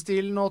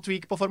spillestilen og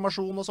tweak på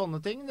formasjon og sånne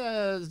ting?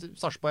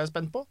 Sarpsborg er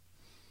spent på?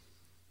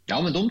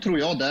 Ja, men de tror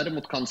jag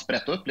däremot kan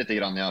sprätta upp lite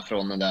grann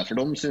från den där. För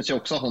de syns ju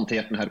också ha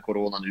hanterat den här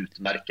coronan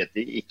utmärket. Det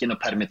är inte några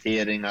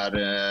permitteringar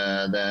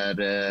där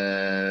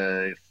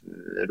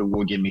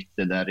råg i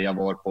mitten där. Jag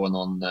var på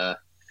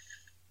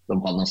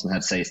de hade någon sån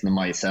här 16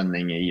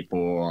 maj-sändning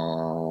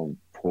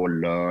på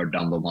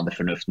lördagen. De hade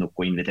förnuft nog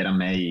att invitera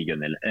mig,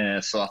 Gunnil.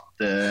 Så att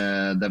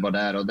det var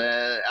där. Och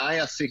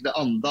jag tycker det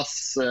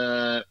andas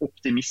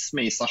optimism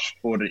i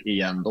Sarpsborg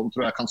igen. De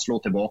tror jag kan slå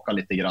tillbaka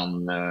lite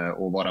grann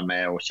och vara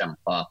med och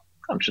kämpa.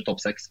 Kanske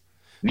topp 6.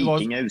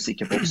 Viking är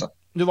usikker på också.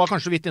 Du var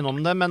kanskje vidt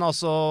innom det, men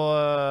altså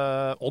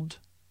Odd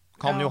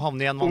kan jo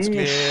havne i en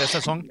vanskelig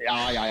sesong. Ja.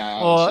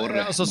 Og, Sorry,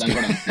 altså, den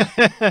glemte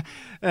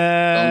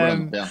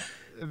jeg.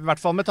 I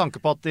hvert fall med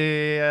tanke på at de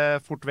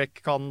fort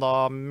vekk kan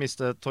da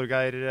miste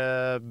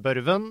Torgeir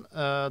Børven.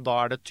 Da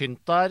det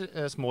tynt der,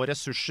 små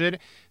ressurser.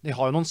 De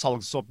har jo noen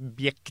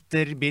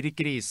salgsobjekter, Birk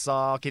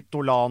Risa,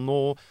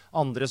 Kitolano,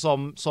 andre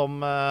som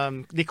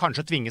de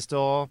kanskje tvinges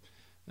til å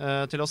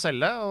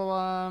selge. Og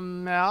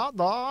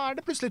da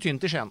det plutselig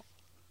tynt i Skien.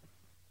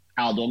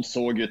 Ja, de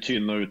såg ju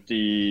tynna ut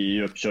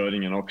i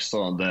uppkörningen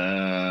också.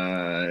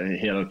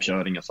 Hela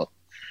uppkörningen. Så att,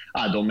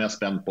 de är jag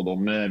spänd på.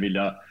 De vill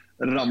jag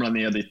ramla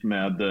ner dit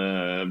med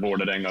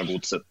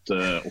Vålerenga-godset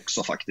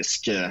också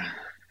faktiskt. Jag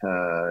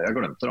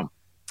glömte dem.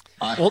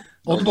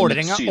 Odd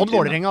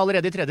Vålerenga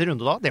allerede i tredje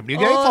runde da. Det blir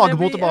gøy.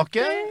 Fagermo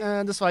tilbake.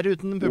 Dessverre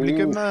uten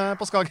publikum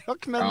på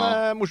Skagerrak, men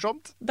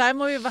morsomt. Der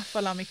må vi i hvert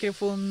fall ha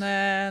mikrofonen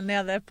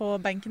nede på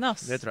benken.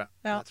 Det tror jeg.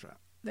 Ja. Det tror jeg.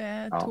 Det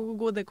to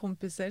gode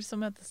kompiser som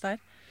møtes der.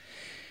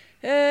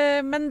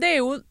 Men det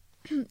jo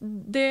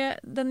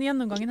den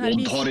gjennomgangen her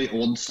Odd har i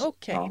odds.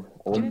 Okay. Ja.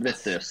 Odd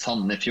vet du,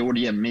 Sandefjord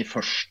hjemme i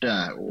første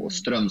og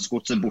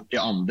Strømsgodset bort i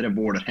andre,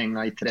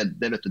 Vålerenga i tredje,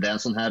 vet du. Det en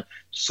sånn her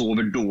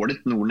sover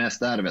dårligt Nordnes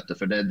der, vet du.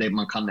 For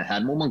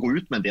her må man gå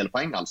ut med en del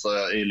poeng altså,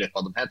 i løpet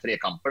av de her 3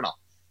 kamperna.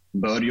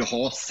 Bør jo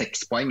ha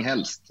 6 poeng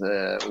helst.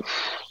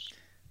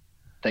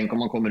 Tenk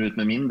om man kommer ut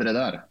med mindre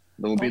der.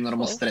 Da begynner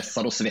de å stresse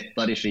og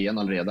svette i Skien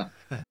allerede.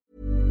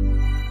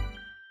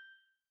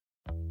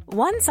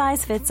 One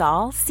size fits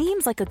all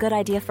seems like a good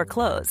idea for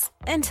clothes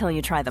until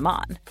you try them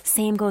on.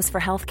 Same goes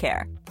for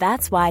healthcare.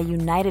 That's why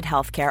United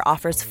Healthcare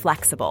offers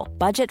flexible,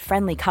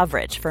 budget-friendly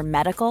coverage for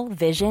medical,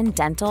 vision,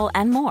 dental,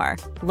 and more.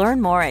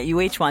 Learn more at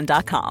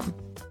uh1.com.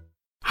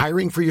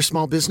 Hiring for your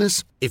small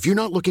business? If you're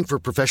not looking for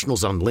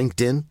professionals on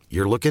LinkedIn,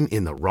 you're looking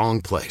in the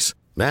wrong place.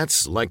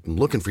 That's like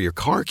looking for your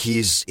car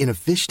keys in a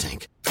fish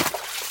tank.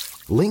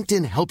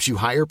 LinkedIn helps you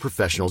hire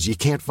professionals you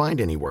can't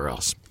find anywhere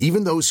else,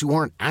 even those who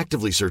aren't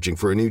actively searching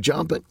for a new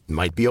job but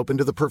might be open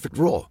to the perfect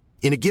role.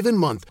 In a given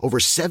month, over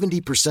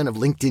 70% of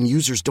LinkedIn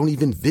users don't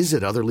even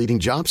visit other leading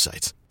job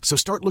sites. So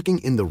start looking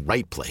in the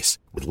right place.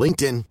 With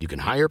LinkedIn, you can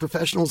hire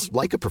professionals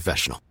like a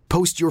professional.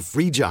 Post your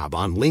free job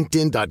on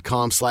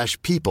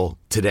linkedin.com/people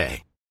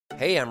today.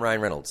 Hey, I'm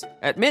Ryan Reynolds.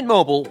 At Mint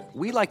Mobile,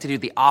 we like to do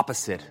the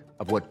opposite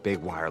of what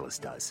Big Wireless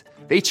does.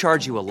 They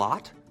charge you a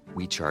lot.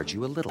 We charge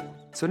you a little.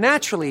 So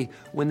naturally,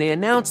 when they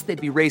announced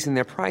they'd be raising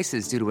their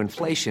prices due to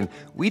inflation,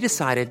 we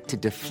decided to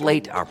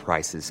deflate our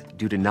prices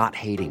due to not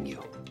hating you.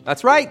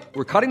 That's right.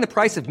 We're cutting the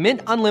price of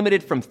Mint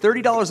Unlimited from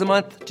 $30 a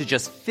month to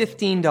just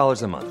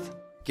 $15 a month.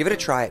 Give it a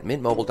try at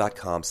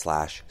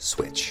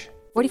mintmobile.com/switch.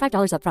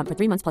 $45 up front for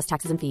 3 months plus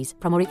taxes and fees.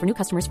 Promo rate for new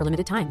customers for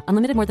limited time.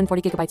 Unlimited more than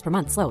 40 gigabytes per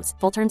month. Slows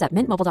full terms at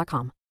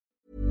mintmobile.com.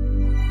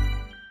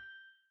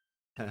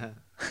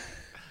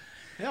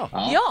 Ja.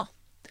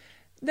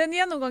 Den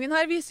gjennomgangen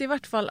her viser i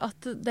hvert fall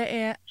at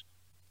det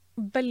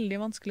veldig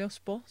vanskelig å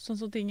spå, sånn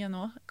som ting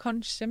nå.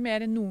 Kanskje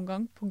mer enn noen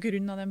gang på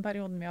grunn av den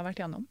perioden vi har vært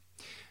gjennom.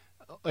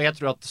 Og jeg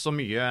tror at så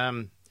mye,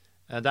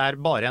 det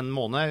bare en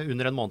måned,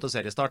 under en måned til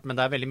seriestart, men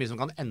det veldig mye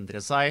som kan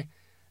endre seg.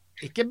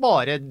 Ikke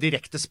bare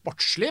direkte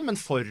sportslig, men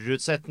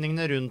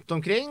forutsetningene rundt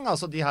omkring.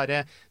 Altså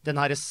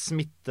den her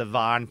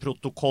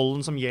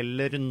smittevernprotokollen som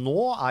gjelder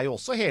nå, jo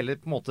også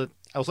hele, på en måte,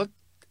 også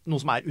noe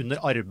som under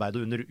arbeid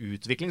og under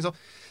utvikling. Så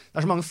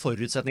det så mange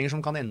forutsetninger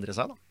som kan endre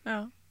seg da.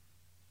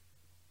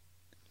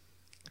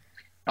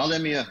 Ja, det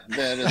mye.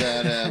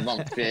 Det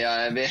vanskelig.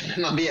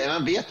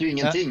 Man vet jo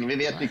ingenting. Vi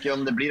vet ikke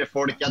om det blir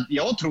folk. Jeg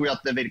tror jo at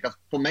det virker,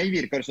 på meg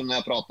virker det som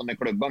når jeg prater med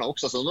klubbarna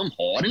også, så de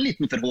har en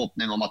liten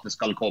forhåpning om at det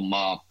skal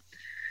komme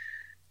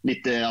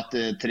litt at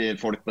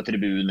folk på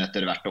tribunen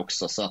etter hvert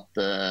også, så at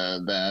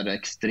det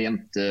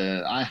ekstremt,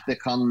 det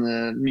kan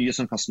mye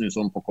som kan snus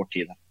om på kort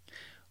tid.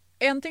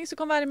 En ting som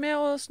kan være med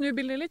å snu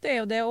bildet litt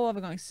jo det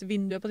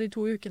overgangsvinduet på de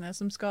 2 ukene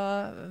som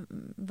skal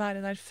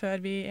være der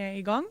før vi i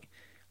gang.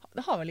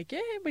 Det har vel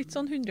ikke blitt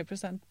sånn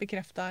 100%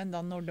 bekreftet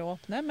enda når det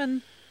åpner,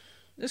 men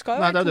det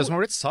skal jo være det som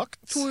har blitt sagt.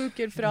 2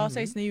 uker fra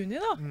 16. juni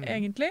da,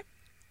 egentlig.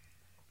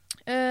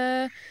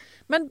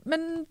 Men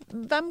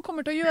hvem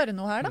kommer til å gjøre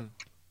noe her da?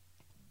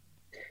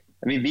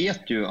 Vi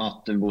vet ju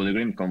att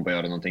Bodø/Glimt kommer att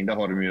göra någonting. Det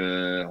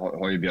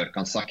har ju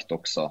Björkan sagt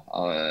också.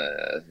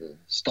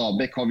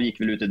 Stabæk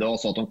gick väl ut idag och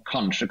sa att de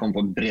kanske kommer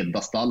på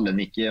bredda stallen,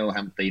 inte att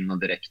hämta in någon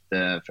direkt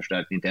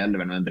förstärkning till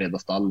Elver, men bredda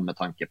stall med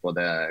tanke på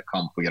det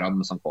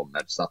kampprogram som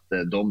kommer. Så att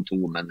de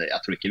 2, men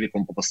jag tror inte vi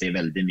kommer på att se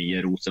väldigt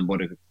mycket.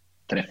 Rosenborg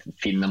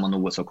finner man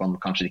något så kan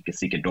kanske inte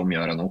säkert de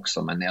göra det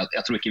också, men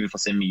jag tror inte vi får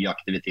se mycket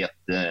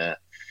aktivitet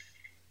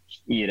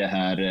i det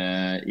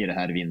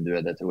här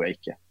vinduet, det tror jag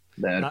inte.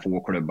 Det få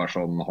klubbar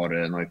som har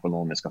noen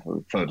økonomiske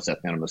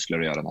forutsetninger og muskler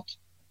å gjøre noe.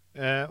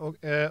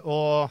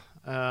 Og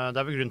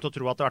det vel grunn til å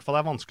tro at det i hvert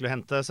fall vanskelig å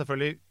hente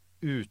selvfølgelig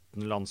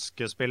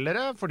utenlandske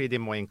spillere, fordi de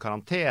må inn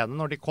karantene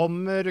når de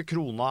kommer,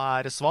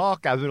 krona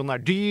svak,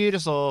 euroen dyr,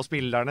 så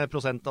spillerne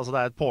prosent, altså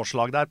det et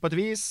påslag der på et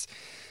vis.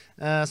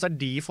 Så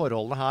de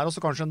forholdene her, og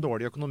så kanskje en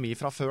dårlig økonomi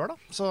fra før da.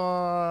 Så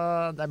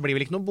det blir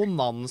vel ikke noe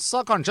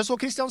bonanza. Kanskje så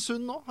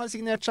Kristiansund nå har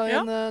signert seg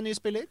en ny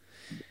spiller.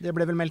 Det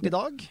ble vel meldt I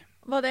dag.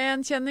 Var det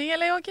en kjenning,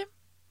 eller Joakim?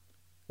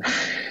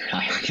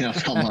 Nei,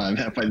 han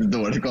har faktisk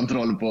dårlig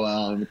kontroll på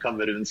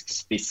kamerunsk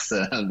spiss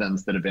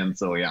venstrebent,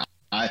 så ja.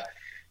 Nei,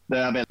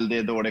 det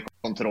veldig dårlig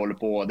kontroll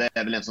på. Det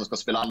vel en som skal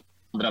spille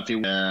andra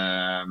fjol.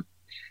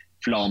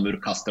 Flamur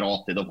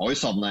Castrati, de har ju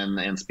savnat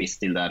en spiss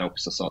till där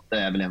också, så att det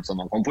är väl en som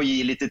de kommer få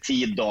ge lite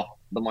tid då.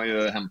 De har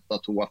ju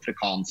hämtat 2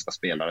 afrikanska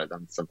spelare,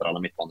 den centrala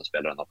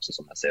mittbanespelaren också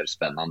som ser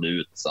spännande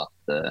ut, så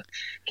att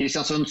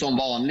Kristiansund som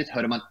vanligt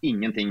hör man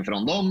ingenting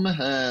från dem.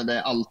 Det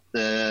är allt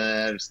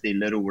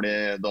stille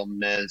roligt,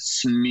 de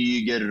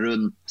smyger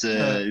runt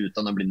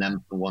utan att bli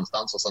nämnt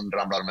någonstans och sen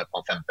ramlar de upp på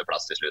en 5:e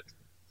plats till slut.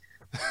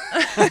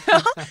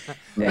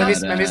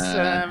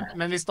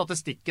 men hvis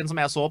statistikken som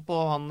jeg så på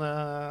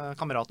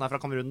kameraten her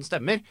fra Kamerun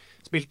stemmer,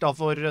 spilt da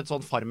for et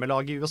sånt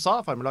farmerlag I USA,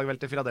 farmerlag vel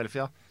til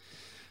Philadelphia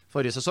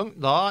forrige sesong,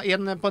 da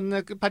på en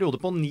periode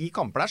på 9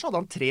 kamper der, så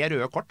hadde han 3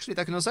 røde kort, så vidt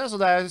jeg kunne se, så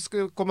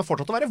det kommer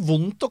fortsatt å være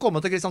vondt å komme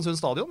til Kristiansund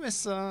stadion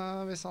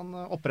hvis han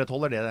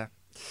opprettholder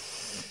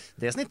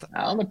det snittet.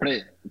 Ja, det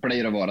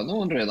pleier å være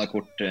noen røde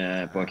kort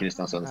på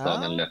Kristiansund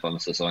stadion I løpet av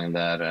sesongen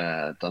der,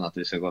 utan at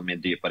vi skal gå mye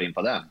dypere inn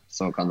på det,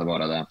 så kan det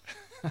være det.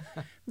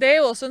 Det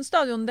jo også en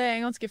stadion det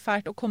ganske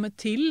fælt å komme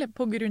til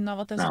på grunn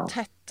av at det så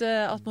tett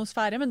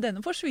atmosfære, men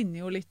denne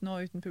forsvinner jo litt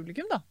nå uten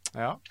publikum da.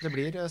 Ja, det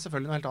blir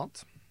selvfølgelig noe helt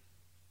annet.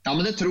 Ja,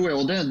 men det tror jeg,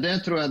 og det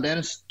tror jeg det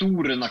en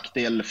stor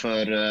nackdel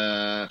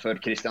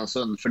for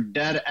Kristiansund, for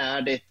der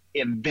det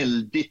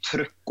veldig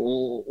trykk,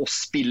 og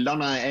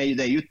spillerne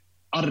det jo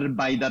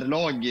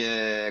arbeiderlag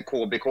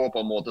KBK på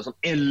en måte som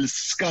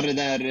elsker det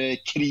der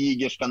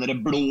krigerska när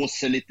det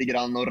blåser lite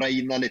grann och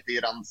regnar lite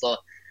grann,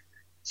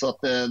 så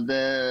att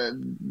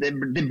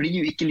det blir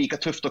ju inte lika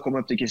tufft att komma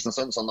upp till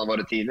Kristiansund som det har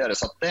varit tidigare,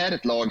 så att det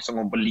ett lag som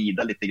kommer på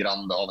lida lite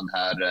grann av den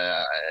här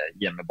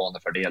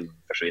hjemmebanefördelen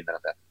försvinner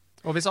det.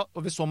 Og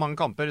hvis så mange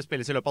kamper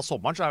spilles I løpet av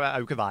sommeren, så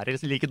jo ikke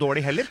været like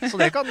dårlig heller, så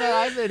det kan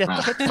rett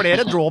og slett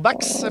flere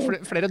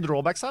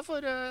drawbacks her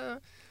for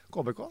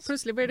KBK.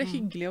 Plutselig blir det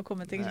hyggelig å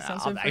komme til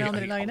Kristiansund for de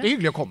andre lagene. Det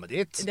hyggelig å komme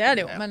dit. Det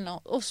det jo, men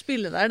å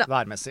spille der da.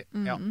 Værmessig,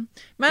 ja.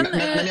 Men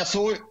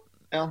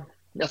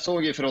jag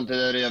såg I förhåll till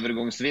det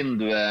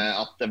övergångsvinduet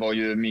att det var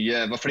ju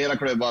flera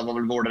klubbar, var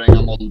väl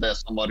Vålerenga Molde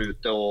som var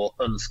ute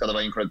och önskade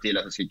vara inkluderade till,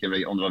 jag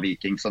tycker om det var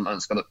Viking som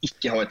önskade att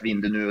inte ha ett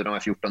vindu nu de här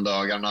 14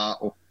 dagarna,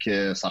 och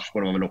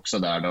Sarpsborg var väl också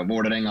där då.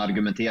 Vålerenga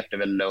argumenterade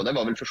väl, och det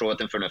var väl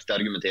försåt en förnuftig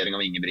argumentering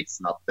av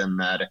Ingebrigtsen, att den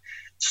här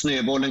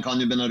snöbollen kan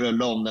ju börja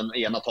rulla om den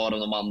ena tar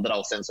de andra,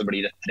 och sen så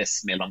blir det ett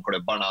press mellan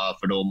klubbarna,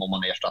 för då må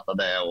man ersätta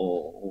det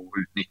och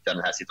utnyttja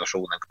den här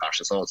situationen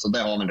kanske, så det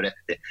har man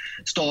rätt I.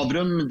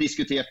 Stavrum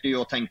diskuterade ju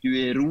och tänkte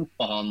ju I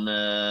Europa, han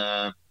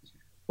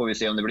får vi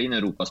se om det blir en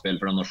Europaspel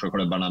för de norska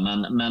klubbarna,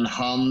 men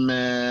han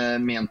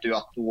mente ju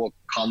att då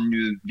kan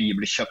ju vi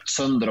bli köpt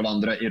sönder av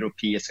andra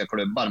europeiska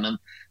klubbar, men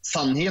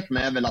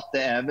sannheten väl att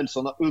det väl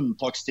såna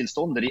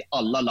undantagstillstånd I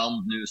alla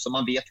land nu, så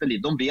de vet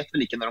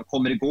väl inte när de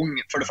kommer igång,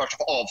 för det första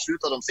får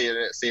avsluta de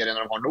serierna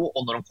de har nu,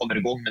 och när de kommer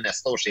igång med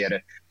nästa års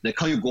serie, det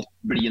kan ju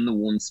gott bli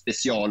någon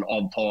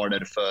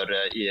specialavtaler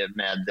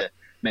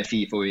med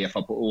FIFA och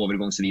UEFA på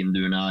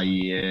övergångsvindurna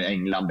I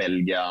England,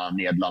 Belgien,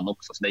 Nederland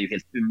också, så det ju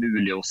helt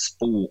umuligt att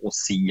spå och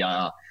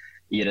sia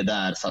I det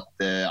där, så att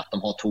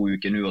de har 2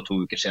 veckor nu och 2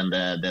 veckor sen,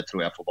 det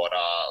tror jag får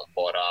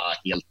vara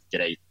helt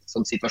grejt.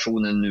 Som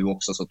situationen nu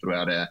också, så tror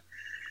jag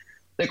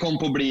det kommer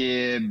på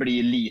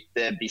bli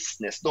lite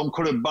business. De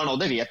klubbarna, och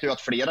det vet ju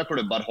att flera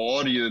klubbar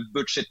har ju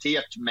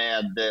budgeterat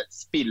med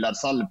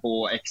spillarsall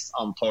på x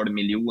antal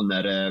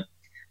miljoner.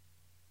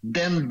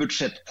 Den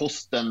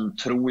budgetposten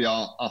tror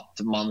jag att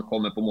man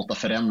kommer på måtta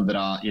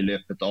förändra I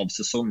löpet av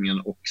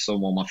säsongen, och så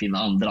må man finna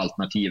andra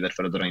alternativ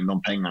för att dra in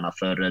de pengarna,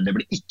 för det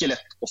blir inte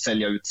lätt att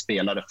sälja ut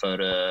spelare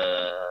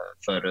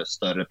för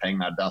större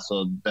pengar.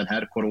 Alltså, den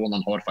här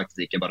coronan har faktiskt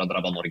inte bara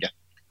drabbat Norge,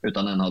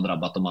 utan den har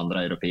drabbat de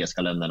andra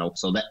europeiska länderna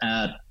också. Det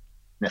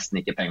nästan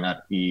inte pengar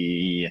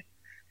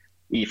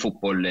I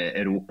fotboll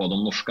Europa, och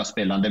de norska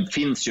spelarna det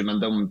finns ju, men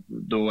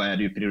då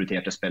det ju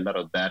prioriterade spelare,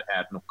 och där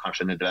det nog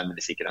kanske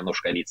nödvändigtvis inte den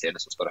norska elitserien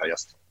som står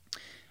högst.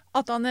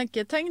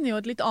 Ataneke tegner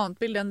jo et litt annet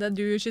bilde enn det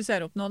du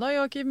skisserer opp nå da,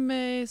 Joakim,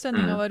 I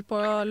sendingen vår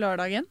på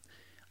lørdagen.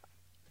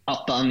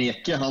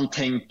 Ataneke, han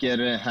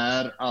tänker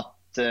här att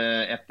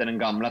efter den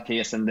gamla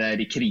tesen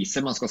där I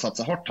kriser man ska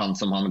satsa hårt, han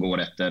som han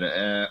går efter,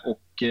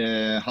 och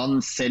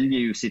han säljer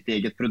ju sitt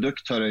eget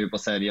produkt, hör ju på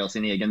att sälja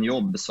sin egen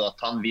jobb, så att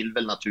han vill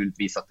väl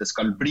naturligtvis att det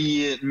ska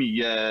bli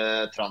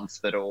mycket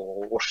transfer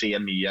och ske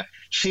mycket.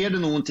 Sker det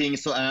någonting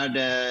så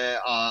det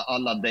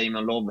alla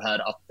Damon Love här,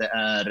 att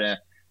det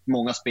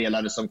många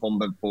spelare som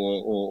kommer på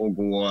att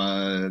gå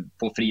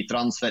på fri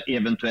transfer,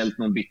 eventuellt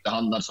någon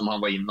byttehandlar som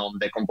han var inom.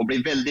 Det kommer att bli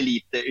väldigt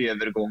lite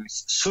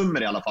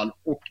övergångssummor I alla fall,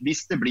 och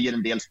visst det blir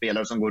en del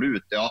spelare som går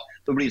ut, ja,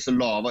 då blir det så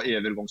lava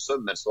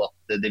övergångssummor så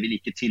att det vill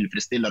inte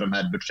tillfredsställa de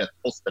här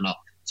budgetposterna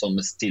som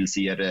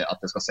tillser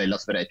att det ska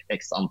säljas för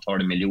x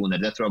antal miljoner.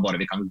 Det tror jag bara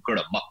vi kan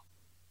glömma.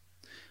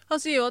 Han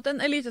sier jo at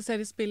en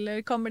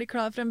eliteseriespiller kan bli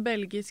klar for en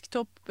belgisk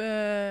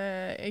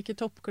ikke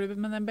toppklubb,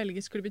 men en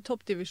belgisk klubb i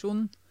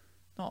toppdivisjon.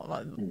 Nå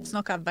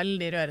snakker jeg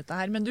veldig rørete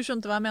her, men du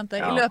skjønte hva jeg mente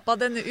i løpet av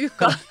denne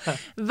uka.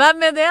 Hvem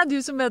det, du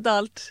som vet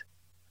alt?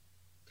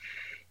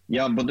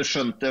 Ja, både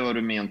skjønte hva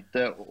du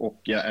mente, og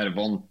jeg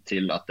vant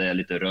til at det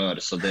litt rør,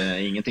 så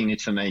det ingenting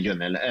nytt for meg,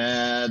 Gunnel.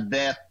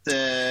 Det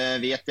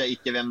vet jeg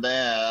ikke hvem det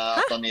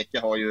at han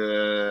ikke har jo,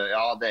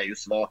 det jo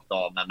svagt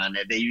av meg, men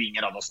det jo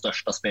ingen av de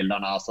største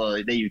spillerne. Altså,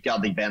 det jo ikke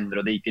Adegbenro,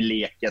 og det ikke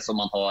Leke som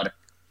man har.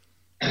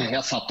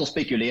 Jeg satt og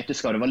spekulerte,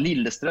 skal det være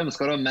Lillestrøm,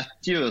 skal det være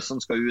Matthew som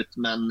skal ut,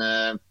 men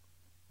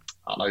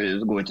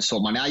han går til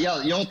sommeren.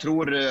 Jeg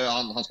tror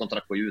hans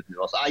kontrakt går ut nu.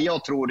 Altså, jeg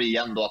tror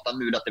igjen da at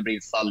det mulig at det blir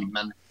salg,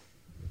 men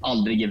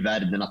aldrig i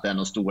verden att det är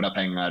några stora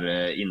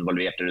pengar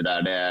involverat i det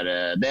där.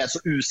 Det är så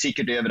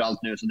usikkert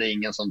överallt nu så det är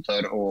ingen som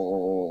tør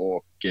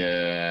å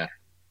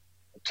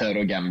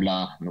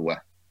gambla noe.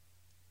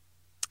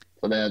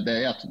 Så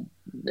jeg tror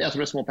det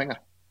er små penger.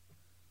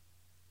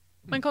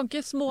 Men kan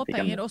ikke små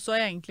penger også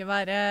egentlig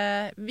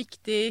være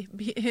viktig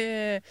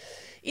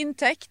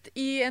inntekt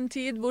i en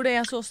tid hvor det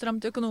er så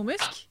stramt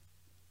økonomisk?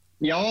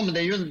 Ja, men det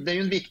är ju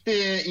en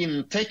viktig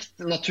intäkt.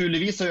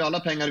 Naturligtvis är ju alla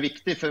pengar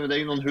viktigt för det är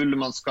ju någon hull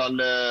man ska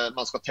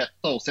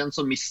tätta och sen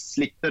så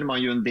slipper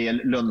man ju en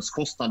del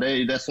lönskostnader. Det är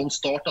ju det som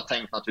startar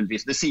tänkt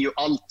naturligtvis. Det ser ju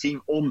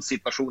allting om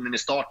situationen i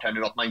start här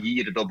nu att man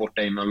ger då bort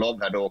Damon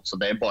Love här då också.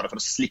 Det är bara för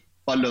att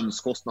slippa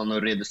lönskostnaderna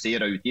och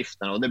reducera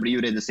utgifterna och det blir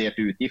ju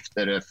reducerade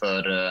utgifter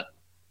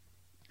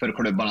för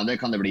klubbarna. Det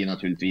kan det bli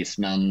naturligtvis,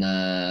 men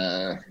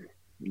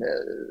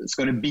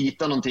ska det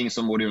bita någonting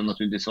så borde ju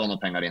naturligtvis vara några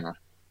pengar in här.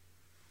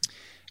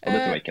 Og det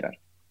tror jeg ikke det.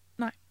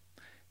 Nei.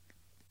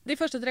 De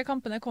første 3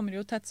 kampene kommer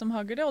jo tett som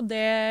hagl, og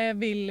det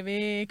vil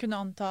vi kunne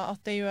anta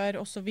at det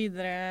gjør også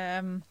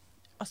videre.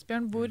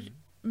 Asbjørn, hvor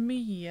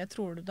mye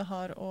tror du det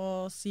har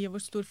å si, hvor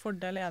stor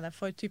fordel er det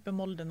for type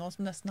Molde nå,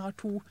 som nesten har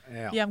 2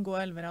 hjemgå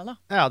elvere da?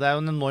 Ja, det er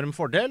jo en enorm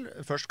fordel.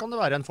 Først kan det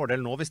være en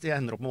fordel nå hvis de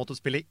ender opp med å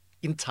spille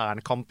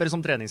internkamper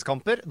som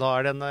treningskamper. Da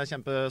er det en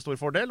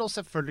kjempestor fordel, og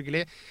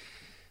selvfølgelig...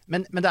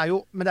 Men det er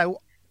jo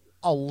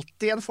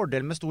alltid en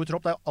fordel med stor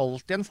tropp, det er jo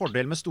alltid en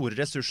fordel med store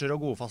ressurser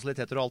og gode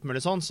fasiliteter og alt mulig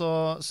sånn,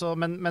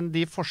 men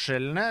de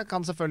forskjellene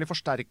kan selvfølgelig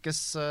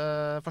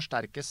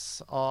forsterkes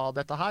av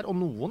dette her, og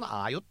noen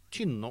er jo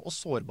tynne og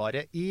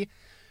sårbare i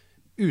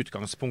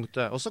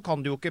utgangspunktet, og så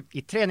kan du jo ikke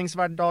i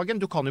treningshverdagen,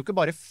 du kan jo ikke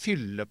bare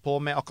fylle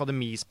på med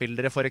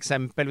akademispillere for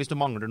eksempel, hvis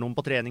du mangler noen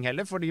på trening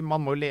heller, fordi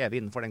man må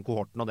leve innenfor den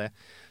kohorten og det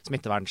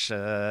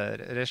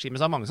smittevernsregimet,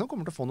 så er mange som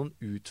kommer til å få noen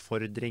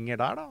utfordringer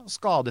der da.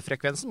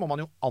 Skadefrekvensen må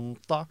man jo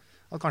anta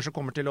at kanskje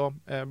kommer til å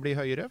bli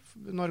høyere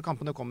når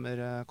kampene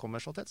kommer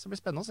så tett. Så det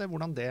blir spennende å se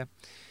hvordan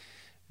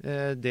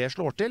det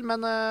slår til. Men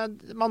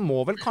man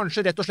må vel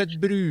kanskje rett og slett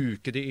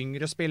bruke de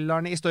yngre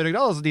spillerne i større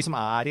grad. Altså de som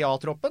er i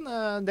A-troppen.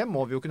 Det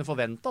må vi jo kunne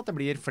forvente at det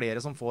blir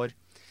flere som får...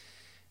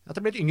 At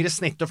det blir et yngre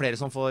snitt og flere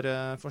som får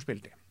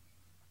spilletid.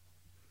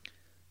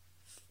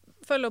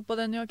 Følg opp på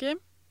den, Joakim.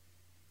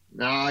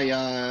 Ja, jag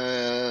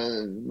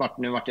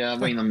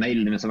var innom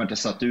mailen men så vart jag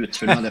satt ut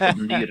för de hade fått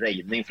en ny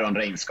regning från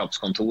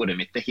regnskapskontoret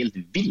mitt. Det är helt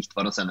vilt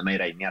vad de sänder mig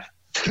regningar.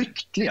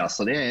 Fryktligt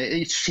alltså.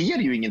 Det sker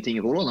ju ingenting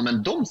i corona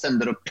men de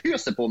sänder och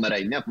pöser på med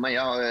regningar på mig.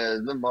 Jag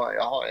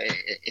har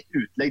ett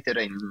utlägg till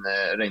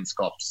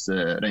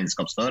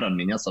regnskapsföraren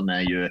min som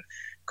är ju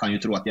kan ju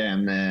tro att jag är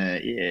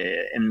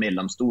en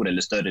mellansstor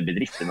eller större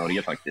bedrift i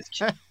Norge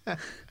faktiskt.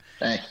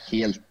 Det er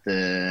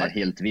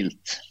helt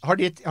vilt. Har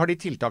de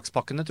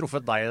tiltakspakkene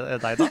truffet deg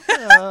da?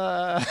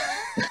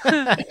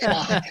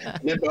 Ja,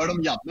 det bør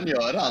de jammen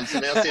gjøre. Altså,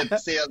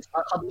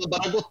 hadde man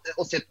bare gått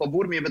og sett på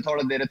hvor mye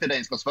betaler dere til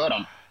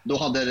regnskapsføreren, da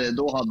hadde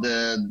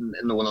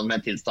noen av de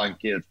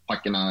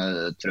tiltakspakkene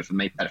truffet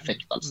meg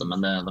perfekt. Altså. Men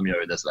de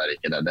gjør jo dessverre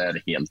ikke det. Det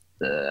er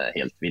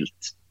helt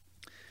vilt.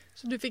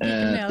 Så du fikk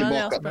ikke med deg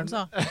det Asbjørn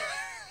sa?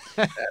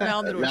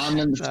 Ja,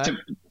 men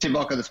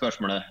tilbake til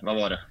spørsmålet. Hva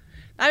var det?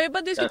 Nei, vi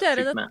bare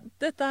diskuterer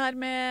dette her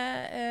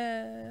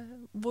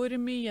med hvor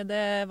mye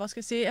det,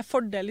 er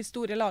fordel i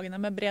store lagene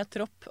med bred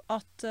tropp,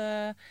 at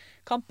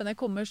kampene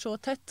kommer så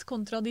tett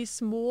kontra de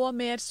små,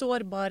 mer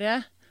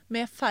sårbare,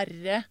 med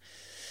færre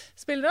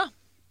spillere.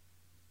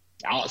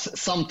 Ja,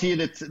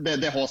 samtidigt,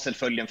 det har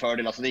selvfølgelig en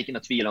fördel. Alltså, det är inte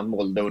något tvil om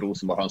Molde och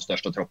Rosenborg har den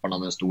största tropparna,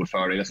 det är en stor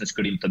fördel. Jag syns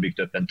Glimt har byggt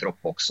upp en tropp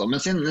också. Men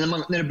sen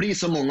när det blir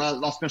så många,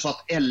 Asbjørn sa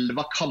att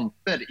 11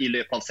 kamper i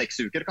løpet av 6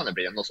 uker kan det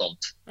bli något sånt.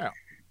 Ja.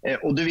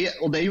 Och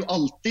det är ju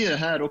alltid det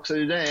här också,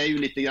 det är ju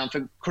lite grann,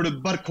 för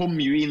klubbar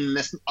kommer ju in,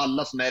 nästan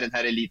alla som är i den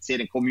här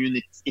elitserien kommer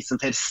ju i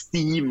sånt här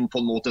steam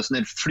på något sätt, sån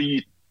här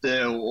flyt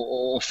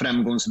och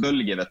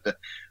framgångsbölge, vet du.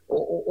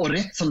 Och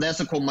rätt som det är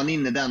så kommer man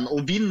in i den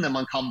och vinner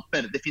man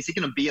kamper, det finns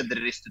inte någon bättre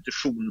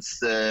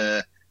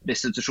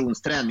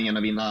restitutionsträning än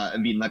att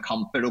vinna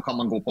kamper, då kan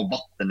man gå på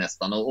vatten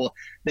nästan, och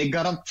det är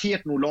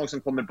garanterat nog lag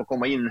som kommer på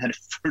komma in i den här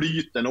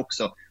flyten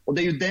också, och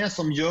det är ju det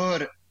som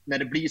gör när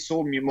det blir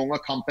så många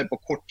kamper på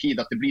kort tid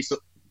att det blir så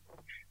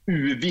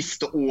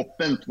uvisst och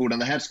öppet hur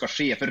det här ska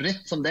ske, för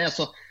rätt som det är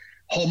så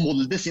har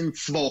Molde sin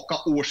svaka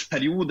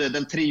årsperiode,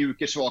 den 3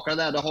 uker svakare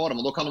där, det har de,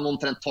 och då kan de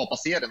omtrent ta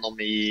serien om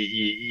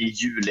i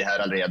juli här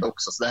allerede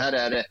också. Så det här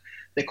är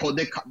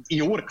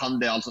i år kan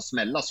det alltså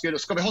smälla.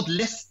 Ska vi ha ett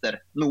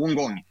Leicester någon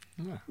gång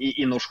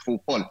i norsk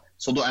fotboll,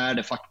 så då är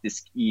det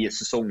faktiskt i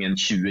säsongen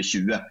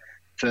 2020.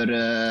 För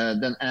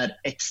den är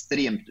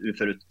extremt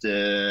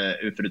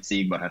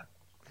uförutsigbar här.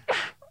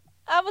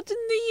 Jeg måtte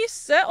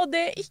nyse, og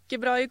det er ikke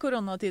bra i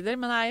koronatider,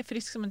 men jeg er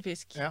frisk som en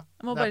fisk. Ja,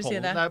 jeg må bare si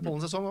det. Det er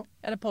pollensesong også.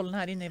 Er det pollen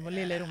her inne i vår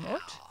lille rommet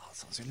vårt? Ja,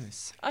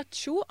 sannsynligvis.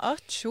 Atsjo,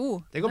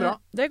 atsjo. Det går bra.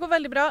 Det går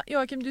veldig bra.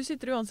 Joakim, du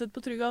sitter uansett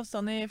på trygg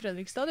avstand i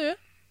Fredrikstad, du.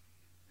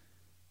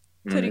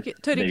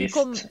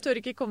 Tør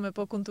ikke komme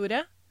på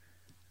kontoret?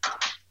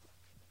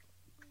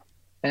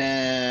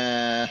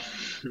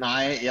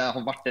 Nej, jag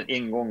har varit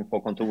en gång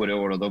på kontoret i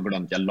år och då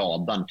glömde jag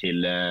ladaren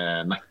till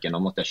Macen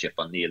och måtte jag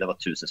köpa en ny. Det var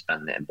 1000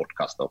 spänn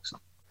bortkastet också.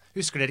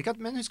 Husker dere ikke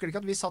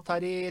at vi satt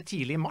her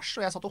tidlig i mars,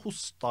 og jeg satt og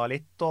hosta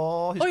litt,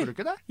 og husker du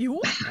ikke det? Jo.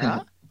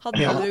 Ja. Hadde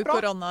du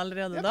korona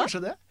allerede da? Ja,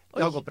 kanskje det. Det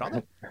har gått bra,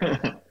 det.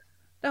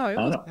 Det har jo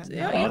gått.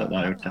 Ja, det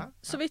har gjort det.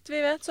 Så vidt vi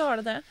vet, så har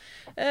det det.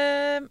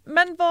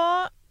 Men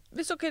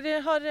hvis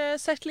dere har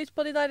sett litt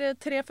på de der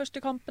 3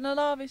 første kampene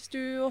da, hvis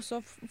du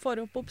også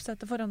får opp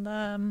oppsettet foran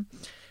deg,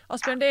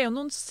 Asbjørn, det er jo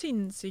noen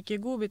sinnssyke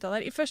godbiter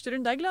der. I første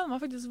runde, jeg gleder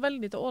meg faktisk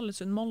veldig til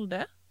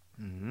Ålesund-Molde.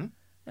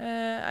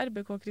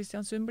 RBK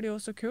Kristiansund blir jo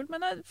så kul,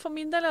 men for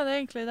min del er det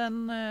egentlig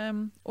den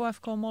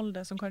ÅFK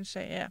Molde som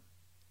kanskje er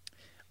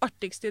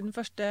artigst i den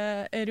første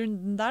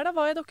runden der. Da,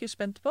 hva er dere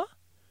spent på?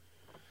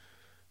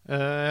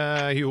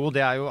 Jo,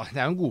 det er jo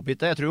en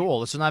godbit. Jeg tror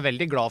Ålesund er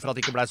veldig glad for at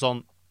det ikke ble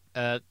sånn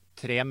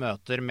 3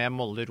 møter med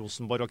Molde,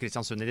 Rosenborg og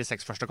Kristiansund i de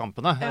 6 første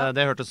kampene. Ja.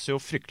 Det hørtes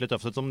jo fryktelig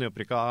tøft ut som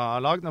nyopprykka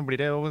lag. Nå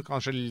blir det jo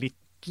kanskje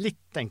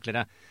litt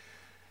enklere.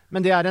 Men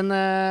det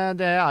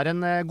er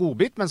en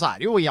godbit, men så er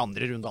det jo i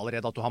andre runde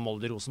allerede at du har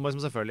Molde, Rosenborg,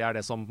 som selvfølgelig er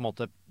det som på en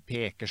måte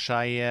peker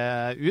seg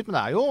ut.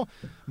 Men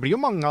blir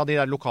jo mange av de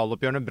der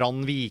lokaloppgjørene.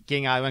 Brann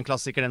Viking er jo en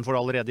klassiker, den får du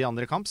allerede i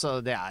andre kamp.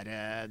 Så det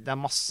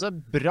er masse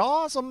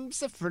bra som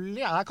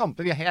selvfølgelig er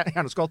kamper vi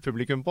gjerne skulle hatt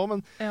publikum på,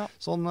 men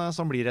sånn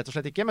blir det rett og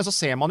slett ikke. Men så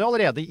ser man jo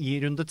allerede i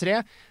runde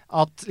 3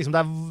 at liksom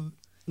det er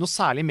noe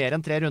særlig mer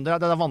enn 3 runder.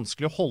 Det er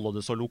vanskelig å holde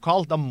det så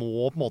lokalt. Da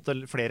må på en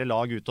måte flere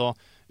lag ut og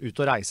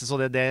reise. Så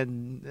det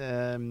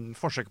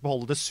forsøket på å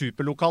holde det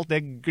superlokalt,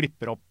 det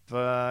glipper opp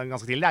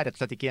ganske tidlig. Det er rett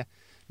og slett ikke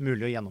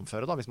mulig å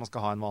gjennomføre da, hvis man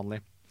skal ha en vanlig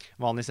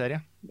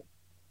serie.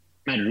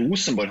 Men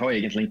Rosenborg har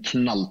egentlig en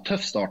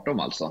knalltøff start om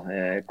altså.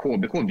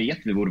 KBK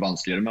vet vi hvor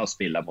vanskelig det er med å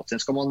spille mot.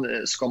 Sen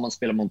skal man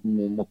spille mot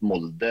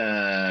Molde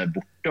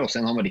borte, og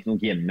sen har man ikke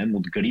noe hjemme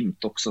mot Glimt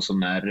også,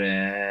 som var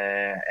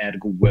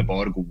gode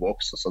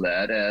også. Så det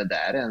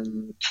er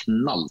en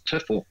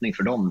knalltøff åpning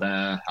for dem.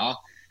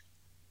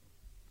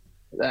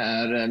 Det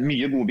er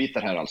mye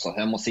godbiter her altså.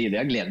 Jeg må si det.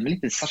 Jeg gleder meg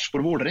litt til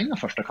Sarpsborg-Vålerenga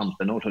første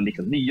kampen. Og så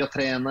nye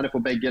trenere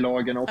på begge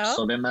lagene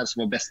også. Hvem er det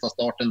som har bästa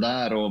starten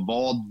der? Og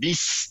hva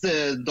hvis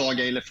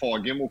Dag Eile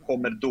Fagermo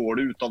kommer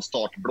dårlig ut av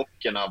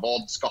startblokkene?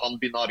 Hva skal han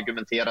begynne å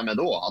argumentere med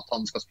da? At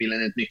han skal spille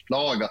inn et nytt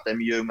lag? At det er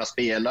mye unge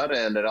spillere?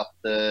 Eller at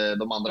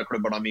de andre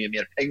klubberne har mye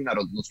mer penger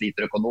og de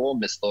sliter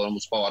økonomisk og de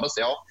må spare?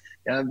 Så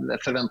jeg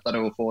forventer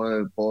å få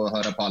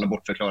høre på alle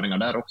bortforklaringer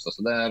der også.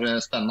 Så det er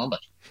spennende.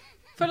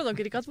 Føler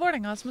dere ikke at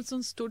Vålerenga er som et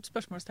sånt stort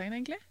spørsmålstegn,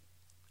 egentlig?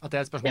 At det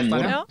er et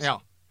spørsmålstegn? Ja.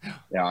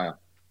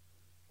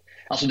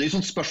 Altså, det er jo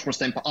sånt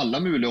spørsmålstegn på alle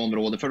mulige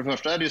områder. For det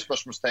første er det jo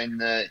spørsmålstegn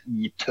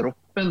i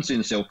troppen,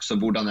 synes jeg også,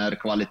 hvordan er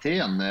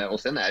kvaliteten. Og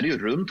sen er det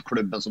jo rundt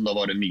klubben som det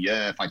har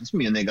vært faktisk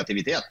mye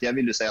negativitet. Jeg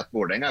vil jo si at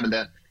Vålerenga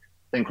er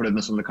den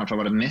klubben som det kanskje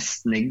har vært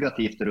mest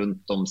negativt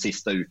rundt de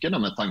siste ukene,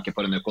 med tanke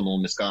på den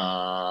økonomiske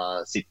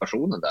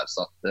situasjonen der.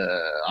 Så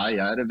jeg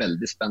er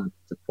veldig spent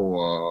på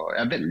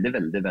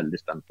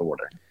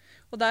Vålerenga.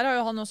 Og der har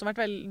jo han også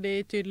vært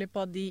veldig tydelig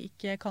på at de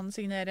ikke kan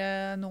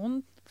signere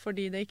noen,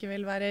 fordi det ikke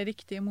vil være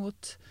riktig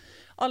mot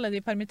alle de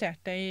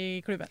permitterte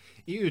i klubben.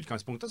 I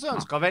utgangspunktet så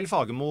ønsket vel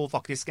Fagermo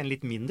faktisk en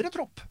litt mindre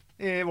tropp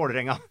i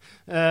Vålerenga.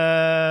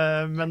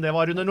 Men det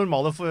var under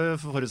normale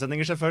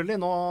forutsetninger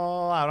selvfølgelig. Nå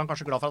er han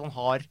kanskje glad for at han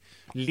har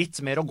litt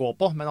mer å gå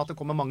på, men at det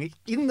kommer mange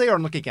inn, det gjør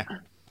det nok ikke.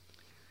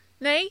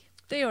 Nei,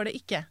 det gjør det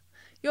ikke.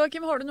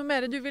 Joakim, har du noe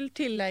mer du vil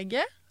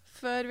tillegge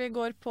før vi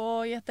går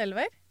på Gjett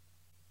Elver?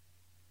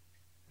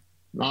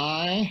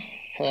 Nei,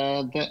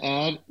 det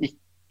er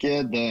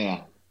ikke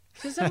det.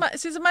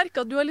 Synes jeg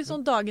merker at du har litt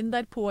sånn dagen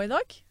derpå i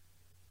dag?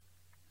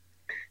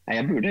 Nei,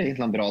 jeg burde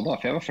egentlig en bra dag,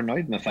 for jeg var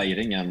fornøyd med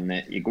feiringen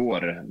i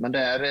går. Men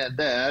det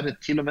er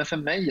til og med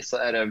for meg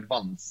så er det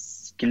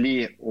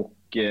vanskelig å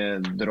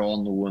dra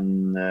noen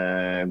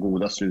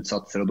gode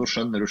slutsatser, og da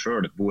skjønner du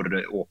selv hvor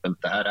åpent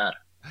det her er.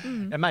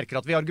 Jeg merker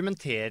at vi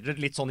argumenterer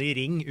litt sånn i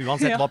ring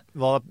uansett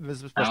hva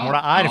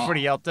spørsmålet er,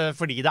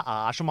 fordi det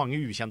er så mange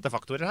ukjente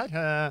faktorer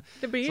her.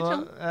 Det blir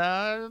sånn.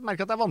 Jeg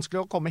merker at det er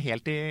vanskelig å komme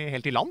helt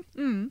i land.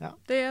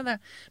 Det er det.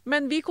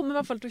 Men vi kommer i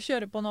hvert fall til å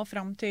kjøre på nå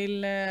frem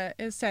til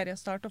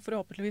seriestart, og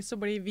forhåpentligvis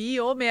så blir vi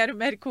også mer og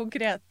mer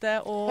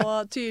konkrete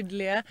og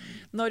tydelige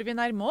når vi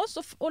nærmer oss,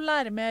 og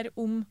lærer mer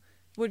om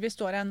hvor vi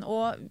står hen.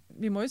 Og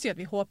vi må jo si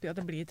at vi håper at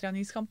det blir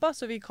treningskamper,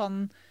 så vi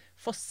kan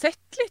få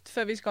sett litt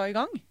før vi skal i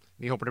gang.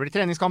 Vi håper det blir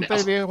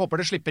treningskamper. Vi håper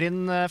det slipper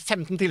inn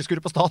 15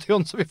 tilskuere på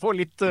stadion, så vi får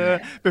litt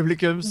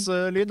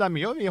publikumslyd. Det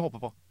mye vi håper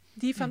på.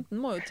 De 15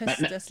 må jo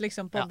testes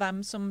liksom på hvem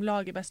som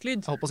lager best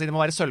lyd. Jeg holdt på å si det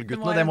må være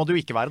sølvguttene, det må det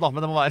jo ikke være da,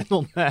 men det må være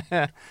noen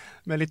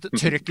med litt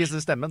trykk i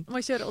stemmen. Må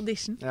kjøre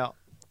audition. Ja.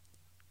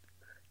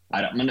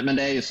 Neida, men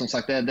det jo som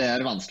sagt,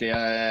 det vanskelig.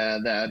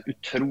 Det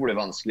utrolig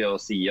vanskelig å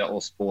si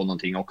och spå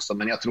någonting också.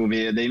 Men jag tror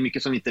det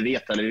mycket som vi inte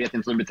vet, eller vi vet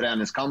inte om det blir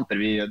träningskamper.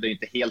 Det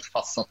inte helt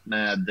fastsatt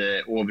med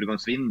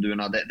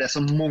övergångsvinduerna. Det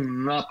så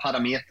många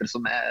parametrar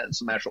som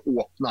är så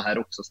öppna här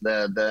också, så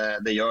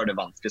det gör det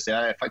vanskligt. Så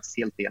jag faktiskt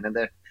helt enig.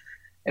 Det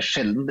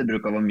sjelden det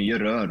brukar vara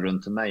mycket rör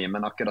runt mig,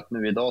 men akkurat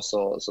nu idag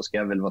så ska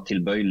jag väl vara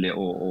tillböjlig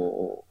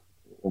och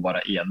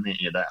vara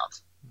enig i det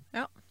alltså.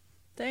 Ja.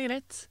 Det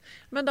greit.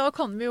 Men da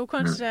kan vi jo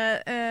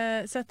kanskje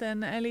sette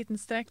en liten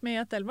strek med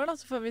Jet-Elver, da,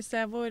 så får vi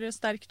se hvor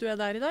sterk du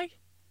der i dag.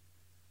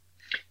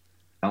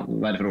 Ja,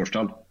 hva det for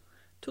årstall?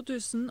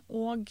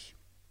 2009.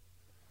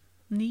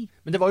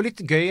 Men det var jo litt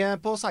gøy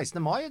på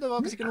 16. mai. Det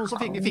var sikkert noen som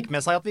fikk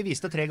med seg at vi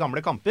viste 3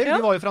 gamle kamper. De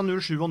var jo fra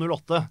 07 og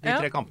 08, de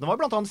 3 kampene. Det var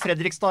blant annet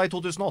Fredrikstad i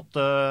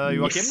 2008,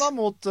 Joakim, da,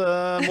 mot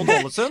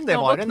Ålesund. Det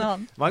var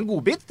en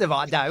godbit. Det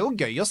jo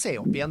gøy å se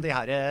opp igjen de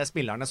her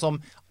spillerne som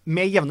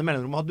med jevne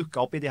mellomrom har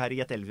dukket opp i de her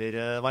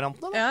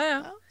Jet-Elver-variantene.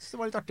 Ja. Så det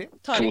var litt artig.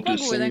 Tarik var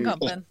god i den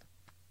kampen.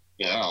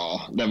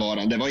 Ja, det var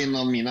den. Det var en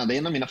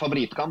av mina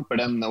favoritkamper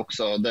den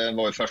också. Det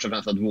var ju först och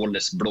främst att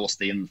Wallace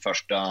blåste in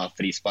första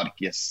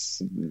frisparket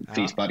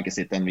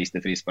sitt, den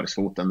viste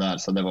frisparksfoten där,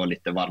 så det var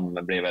lite varm,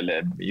 det blev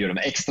gjorde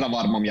mig extra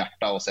varm om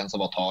hjärta, och sen så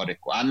var Tarik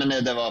men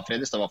det var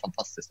Fredrikstad var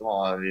fantastiskt.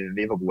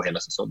 Vi var gode hela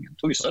säsongen.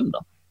 Tog ju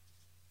söndag.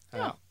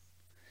 Ja.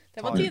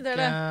 Det var tider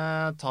det.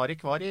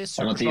 Tarik var i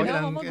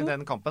superslag i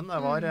den kampen. Det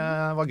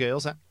var gøy å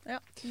se. Ja,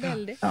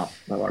 veldig. Ja,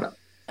 det var det.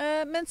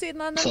 Men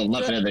siden jeg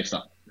nevnte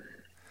Fredrikstad.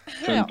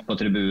 Fullt på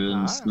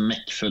tribunen,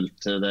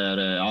 smekkfullt der.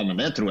 Ja, men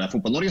det tror jeg.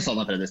 Fotball Norge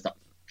savner Fredrikstad.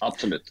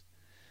 Absolutt.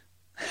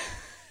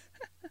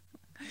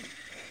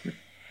 Jeg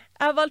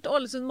har valgt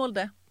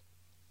Ålesund-Molde.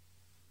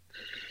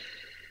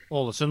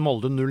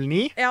 Ålesund-Molde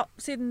 09? Ja,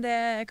 siden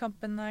det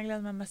kampen jeg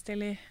gleder meg mest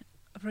til i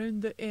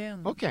runde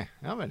 1. Ok,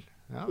 ja vel.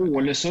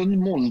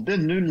 Ålesund-Molde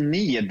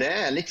 09,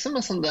 det liksom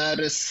en sånn der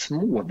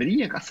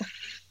småvrig, altså.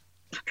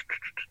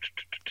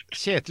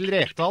 Kjetil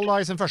Rekdal da,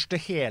 i sin første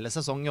hele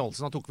sesong i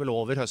Ålesund, han tok vel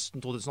over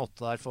høsten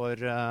 2008 der for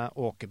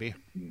Åkeby.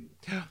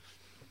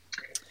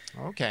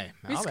 Ok.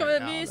 Vi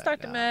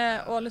starter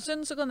med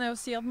Ålesund, så kan jeg jo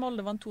si at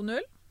Molde vant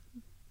 2-0.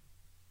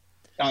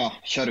 Ja,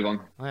 kjør i gang.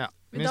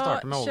 Vi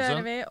starter med Ålesund. Da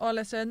kjører vi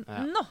Ålesund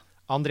nå.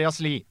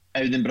 Andreas Lie.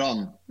 Audun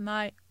Brann.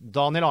 Nei.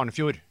 Daniel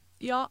Arnefjord.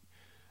 Ja.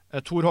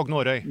 Tor Hogne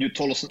Årøy.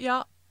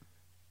 Ja.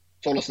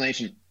 Tolos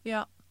Nation.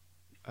 Ja.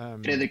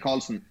 Fredrik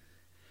Karlsen.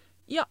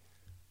 Ja.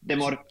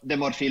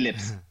 Demar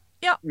Phillips.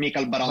 Ja.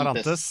 Mikael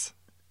Barantes.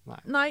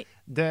 Nei.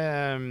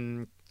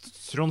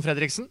 Trond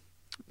Fredriksen.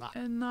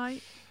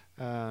 Nei.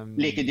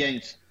 Leke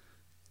James.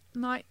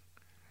 Nei.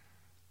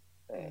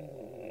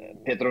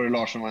 Peter Åre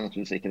Larsen var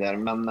naturligvis ikke der,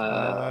 men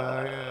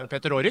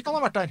Peter Årik han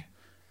har vært der.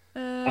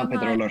 Ja,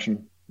 Peter Åre Larsen.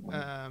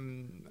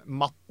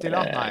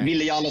 Mattila. Nei.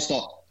 Ville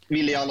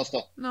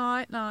Jalostad.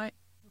 Nei.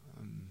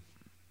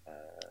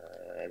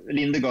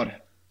 Lindegård.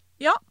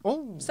 Ja.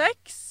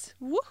 6.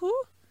 Woohoo.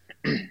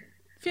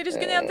 4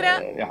 sekunder igjen, 3.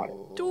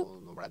 2.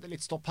 Nå ble det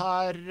litt stopp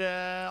her.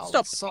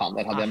 Stopp. Fan,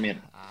 der hadde jeg mer.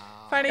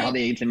 Ferdig. Jeg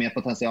hadde egentlig mer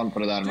potensial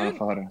på det der.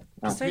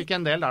 Men Fikk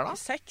en del der da.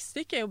 6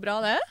 stykker jo bra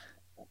det.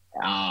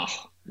 Ja,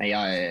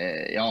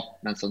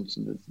 men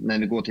når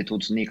vi går til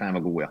 2009 kan jeg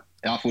være god, ja.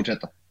 Ja,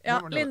 fortsett da.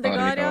 Ja,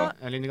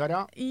 Lindegård,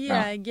 ja.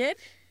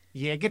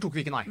 Jeger tok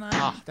vi ikke, nei.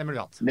 Det burde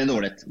vi hatt. Det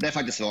dårlig. Det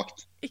faktisk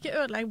svagt. Ikke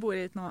ødelegg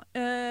bordet ditt nå.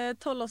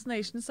 Tolos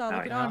Nation sa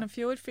dere,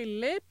 Arnefjord,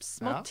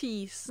 Phillips,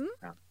 Mathisen.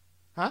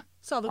 Hæ?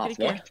 Sa dere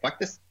ikke? Svagt,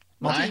 faktisk.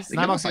 Nei,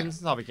 Mathisen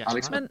sa vi ikke.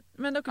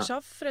 Men dere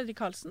sa Fredrik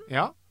Karlsen?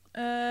 Ja.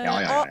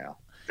 Ja.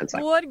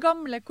 Vår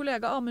gamle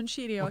kollega Amund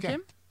Shiri,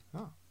 Joakim.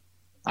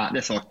 Nei,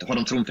 det er svagt. Har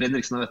de Trond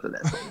Fredriksen, vet du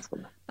det?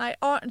 Nei,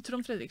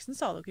 Trond Fredriksen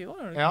sa dere jo.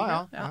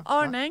 Ja.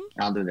 Arneng.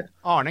 Ja, det er det.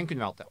 Arneng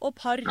kunne vi hatt, ja. Og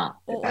Parr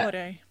og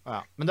Årøy. Ja,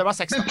 men det var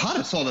 6. Men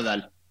Parr sa det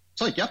vel?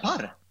 Sa ikke jeg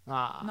Parr?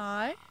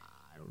 Nei.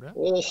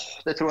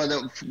 Det tror jeg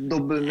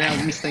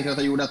jeg mistenker at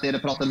jeg gjorde at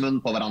dere pratet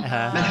munn på hverandre.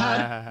 Men her,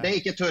 det er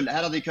ikke tull.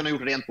 Her hadde vi kunnet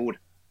gjort rent bord.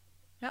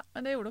 Ja,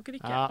 men det gjorde dere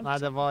ikke. Ja, nei,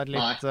 det var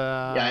litt...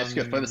 Jeg er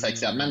skuffet over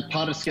 6, ja. Men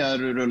Parr skal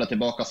jeg rulle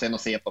tilbake sen og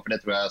se på, for det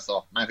tror jeg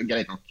så. Nei,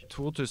 greit nok.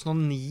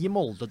 2009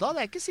 Molde da,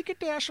 det er ikke sikkert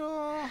det er så...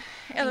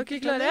 Er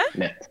dere klare?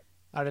 Lett.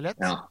 Er det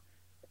lett? Ja.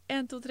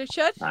 1, 2, 3,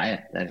 kjør. Nei,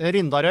 det er...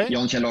 Rindarøy.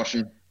 Jan Kjell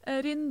Larsen.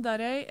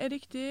 Rindarøy er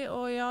riktig,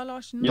 og ja,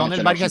 Larsen.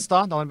 Daniel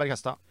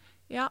Berg-Hestad.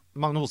 Ja.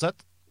 Magne Hoseth.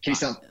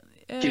 Kristian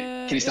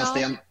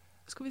Sten.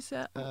 Skal vi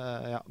se.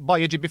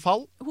 Baye Jibbi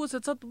Fall.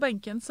 Hoseth satt på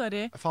benken,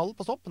 sorry. Fall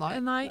på stopp, nei.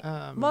 Nei.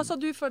 Hva sa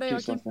du for det,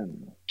 Joakim?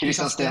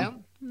 Kristian Sten.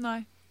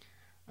 Nei.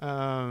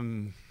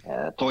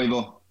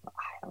 Toivo.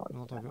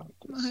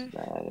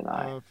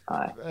 Nei.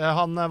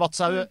 Han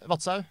Vatsau.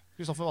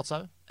 Kristoffer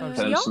Vatsau.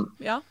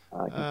 Ja.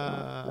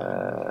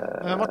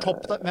 Hvem var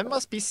topp der? Hvem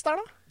var spiss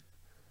der da?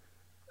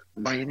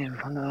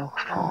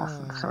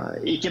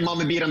 Ikke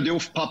Mami Biram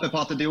Diouf, Pape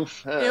Pate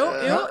Diouf. Jo.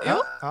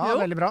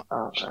 Veldig bra.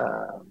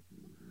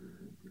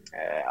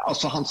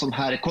 Altså han som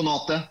her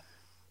Konate.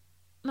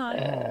 Nei.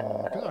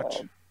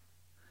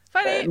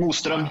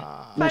 Mostrøm.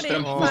 Ferdig.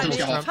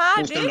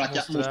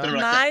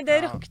 Nei, det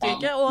rakk du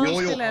ikke. Og han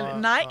spiller...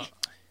 Nei.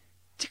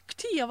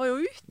 Tida var jo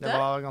ute. Det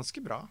var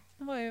ganske bra.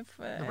 Det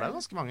ble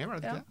ganske mange, var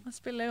det ikke? Ja, han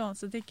spiller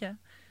uansett ikke.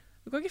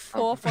 Du kan ikke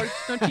få folk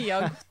når tida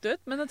har gått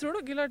ut, men jeg tror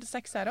dere lærte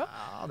 6 her også.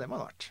 Ja, det må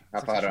ha vært.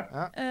 Jeg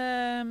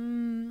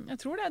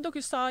tror det.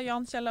 Dere sa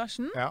Jan Kjell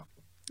Larsen. Ja.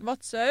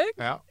 Vatshaug.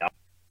 Ja,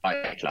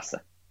 klasse.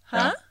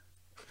 Hæ?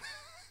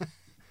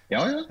 Ja.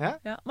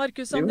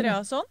 Markus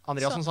Andreasson.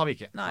 Andreasson sa vi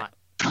ikke. Nei.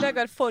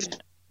 Vegard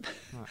Forren.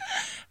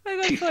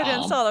 Vegard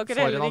Forren sa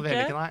dere heller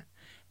ikke. Nei.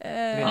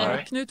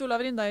 Knut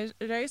Olav Rindai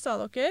Røy sa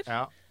dere.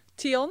 Ja.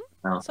 Tion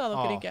sa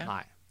dere ikke.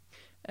 Nei,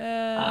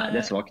 det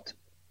er svagt.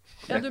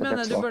 Ja, du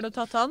mener du burde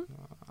tatt han?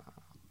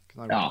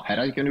 Ja, her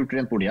har jeg kunnet gjort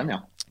rent bord igjen, ja.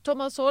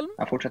 Thomas Holm.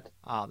 Ja, fortsett.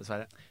 Ja,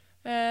 dessverre.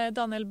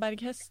 Daniel Berg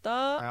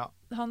Hestad.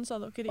 Han sa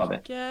dere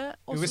ikke.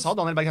 Jo, vi sa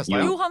Daniel Berg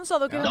Hestad. Jo, han sa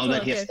dere.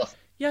 Daniel Hestad.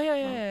 Ja.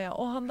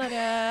 Og han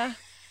derre...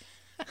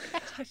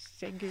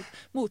 Herregud.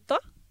 Mota?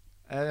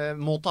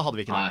 Mota hadde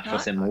vi ikke. Nei, for å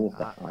se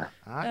Mota.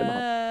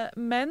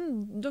 Men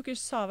dere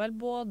sa vel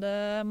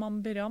både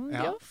Mambiram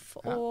Dioff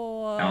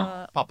og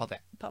Pappa T.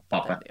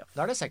 Dioff. Da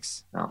er det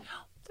 6. Ja,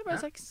 det ble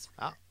 6.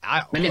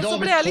 Men i dag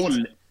ble det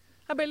 12.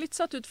 Jeg ble litt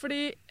satt ut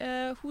fordi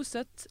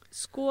Hoseth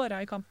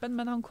skåret i kampen,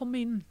 men han kom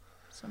inn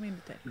som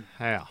invitert.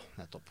 Ja,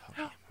 nettopp.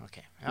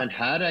 Okay. Ja. Men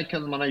her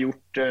kunne man ha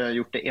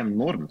gjort det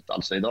enormt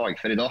altså i dag.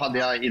 For i dag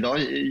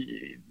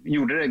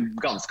gjorde det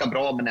ganske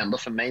bra, men ändå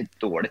for meg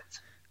dårlig.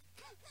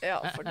 Ja,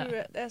 for du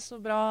er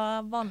så bra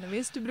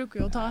vanligvis. Du bruker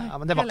jo å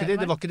ta men det var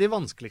ikke de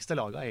vanskeligste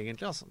lagene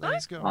egentlig. Altså. Vi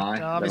skulle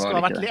ha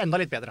vært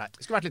enda litt bedre her.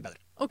 Vi skulle vært litt bedre.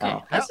 Ok,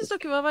 jeg synes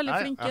dere var veldig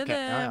flinke.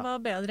 Det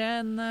var bedre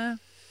enn...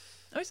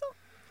 Oi, sånn.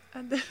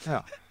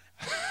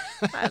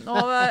 Nei, nå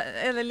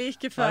er det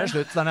like før. Nå er det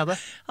slutt der nede.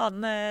 Han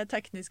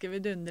tekniske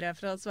vidundre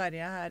fra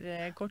Sverige her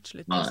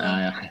kortslutt.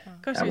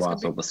 Jeg var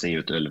så på å si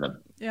ut ulven.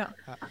 Ja.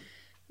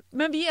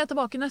 Men vi er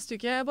tilbake neste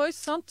uke, boys,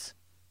 sant?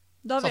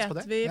 Da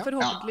vet vi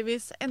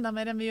forhåpentligvis enda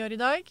mer enn vi gjør i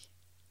dag.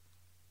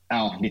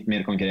 Ja, litt mer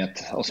konkret.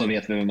 Og så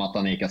vet vi om at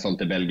han ikke har solgt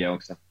til Belgia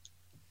også.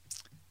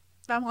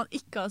 Hvem han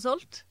ikke har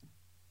solgt?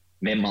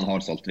 Hvem han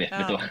har solgt, vet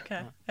vi da.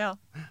 Okay. Ja,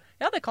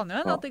 det kan jo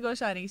hende at det går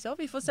skjærings også.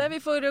 Vi får se. Vi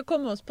får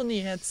komme oss på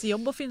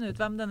nyhetsjobb og finne ut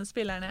hvem denne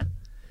spilleren er.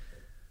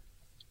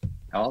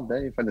 Ja, det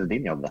er jo faktisk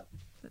din jobb, det.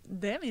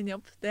 Det er min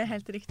jobb. Det er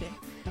helt riktig.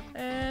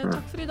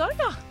 Takk for i dag,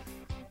 da.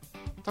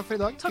 Takk for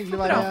i dag. Hyggelig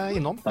å være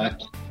innom.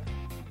 Takk.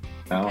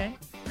 Ja. Okay.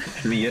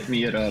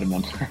 Mye rør,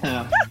 men...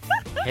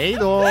 Hei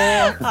då!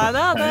 Ha det!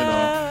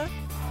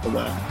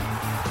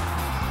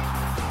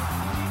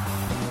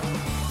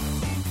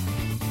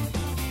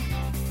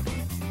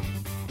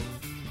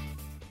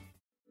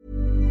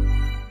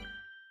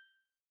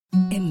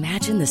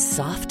 Imagine the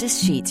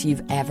softest sheets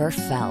you've ever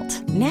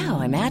felt.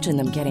 Now imagine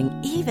them getting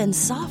even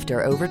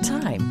softer over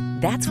time.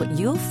 That's what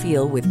you'll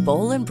feel with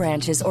Boll &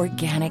 Branch's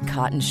organic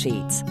cotton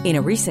sheets. In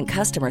a recent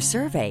customer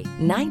survey,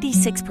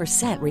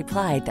 96%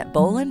 replied that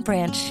Boll &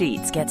 Branch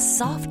sheets get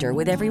softer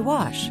with every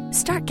wash.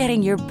 Start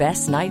getting your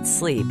best night's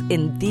sleep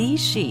in these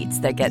sheets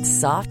that get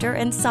softer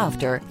and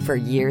softer for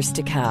years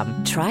to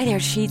come. Try their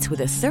sheets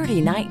with a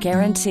 30-night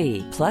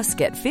guarantee. Plus,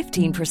 get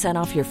 15%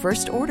 off your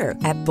first order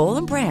at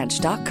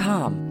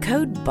BollandBranch.com.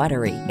 Code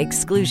BUTTERY.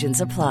 Exclusions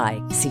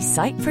apply. See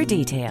site for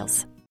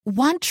details.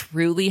 Want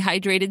truly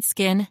hydrated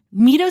skin?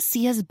 Meet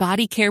Osea's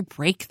Body Care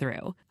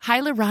Breakthrough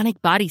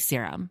Hyaluronic Body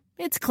Serum.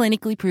 It's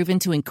clinically proven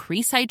to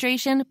increase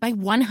hydration by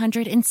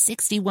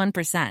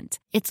 161%.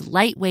 It's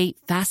lightweight,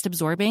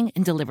 fast-absorbing,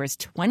 and delivers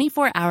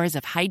 24 hours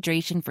of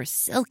hydration for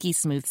silky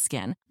smooth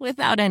skin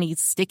without any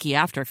sticky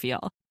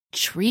afterfeel.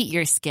 Treat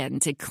your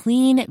skin to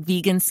clean,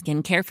 vegan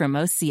skincare from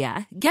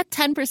Osea. Get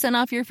 10%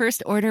 off your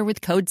first order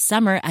with code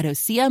SUMMER at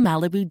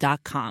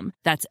OseaMalibu.com.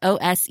 That's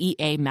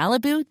OSEA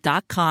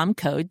Malibu.com,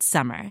 code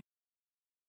SUMMER.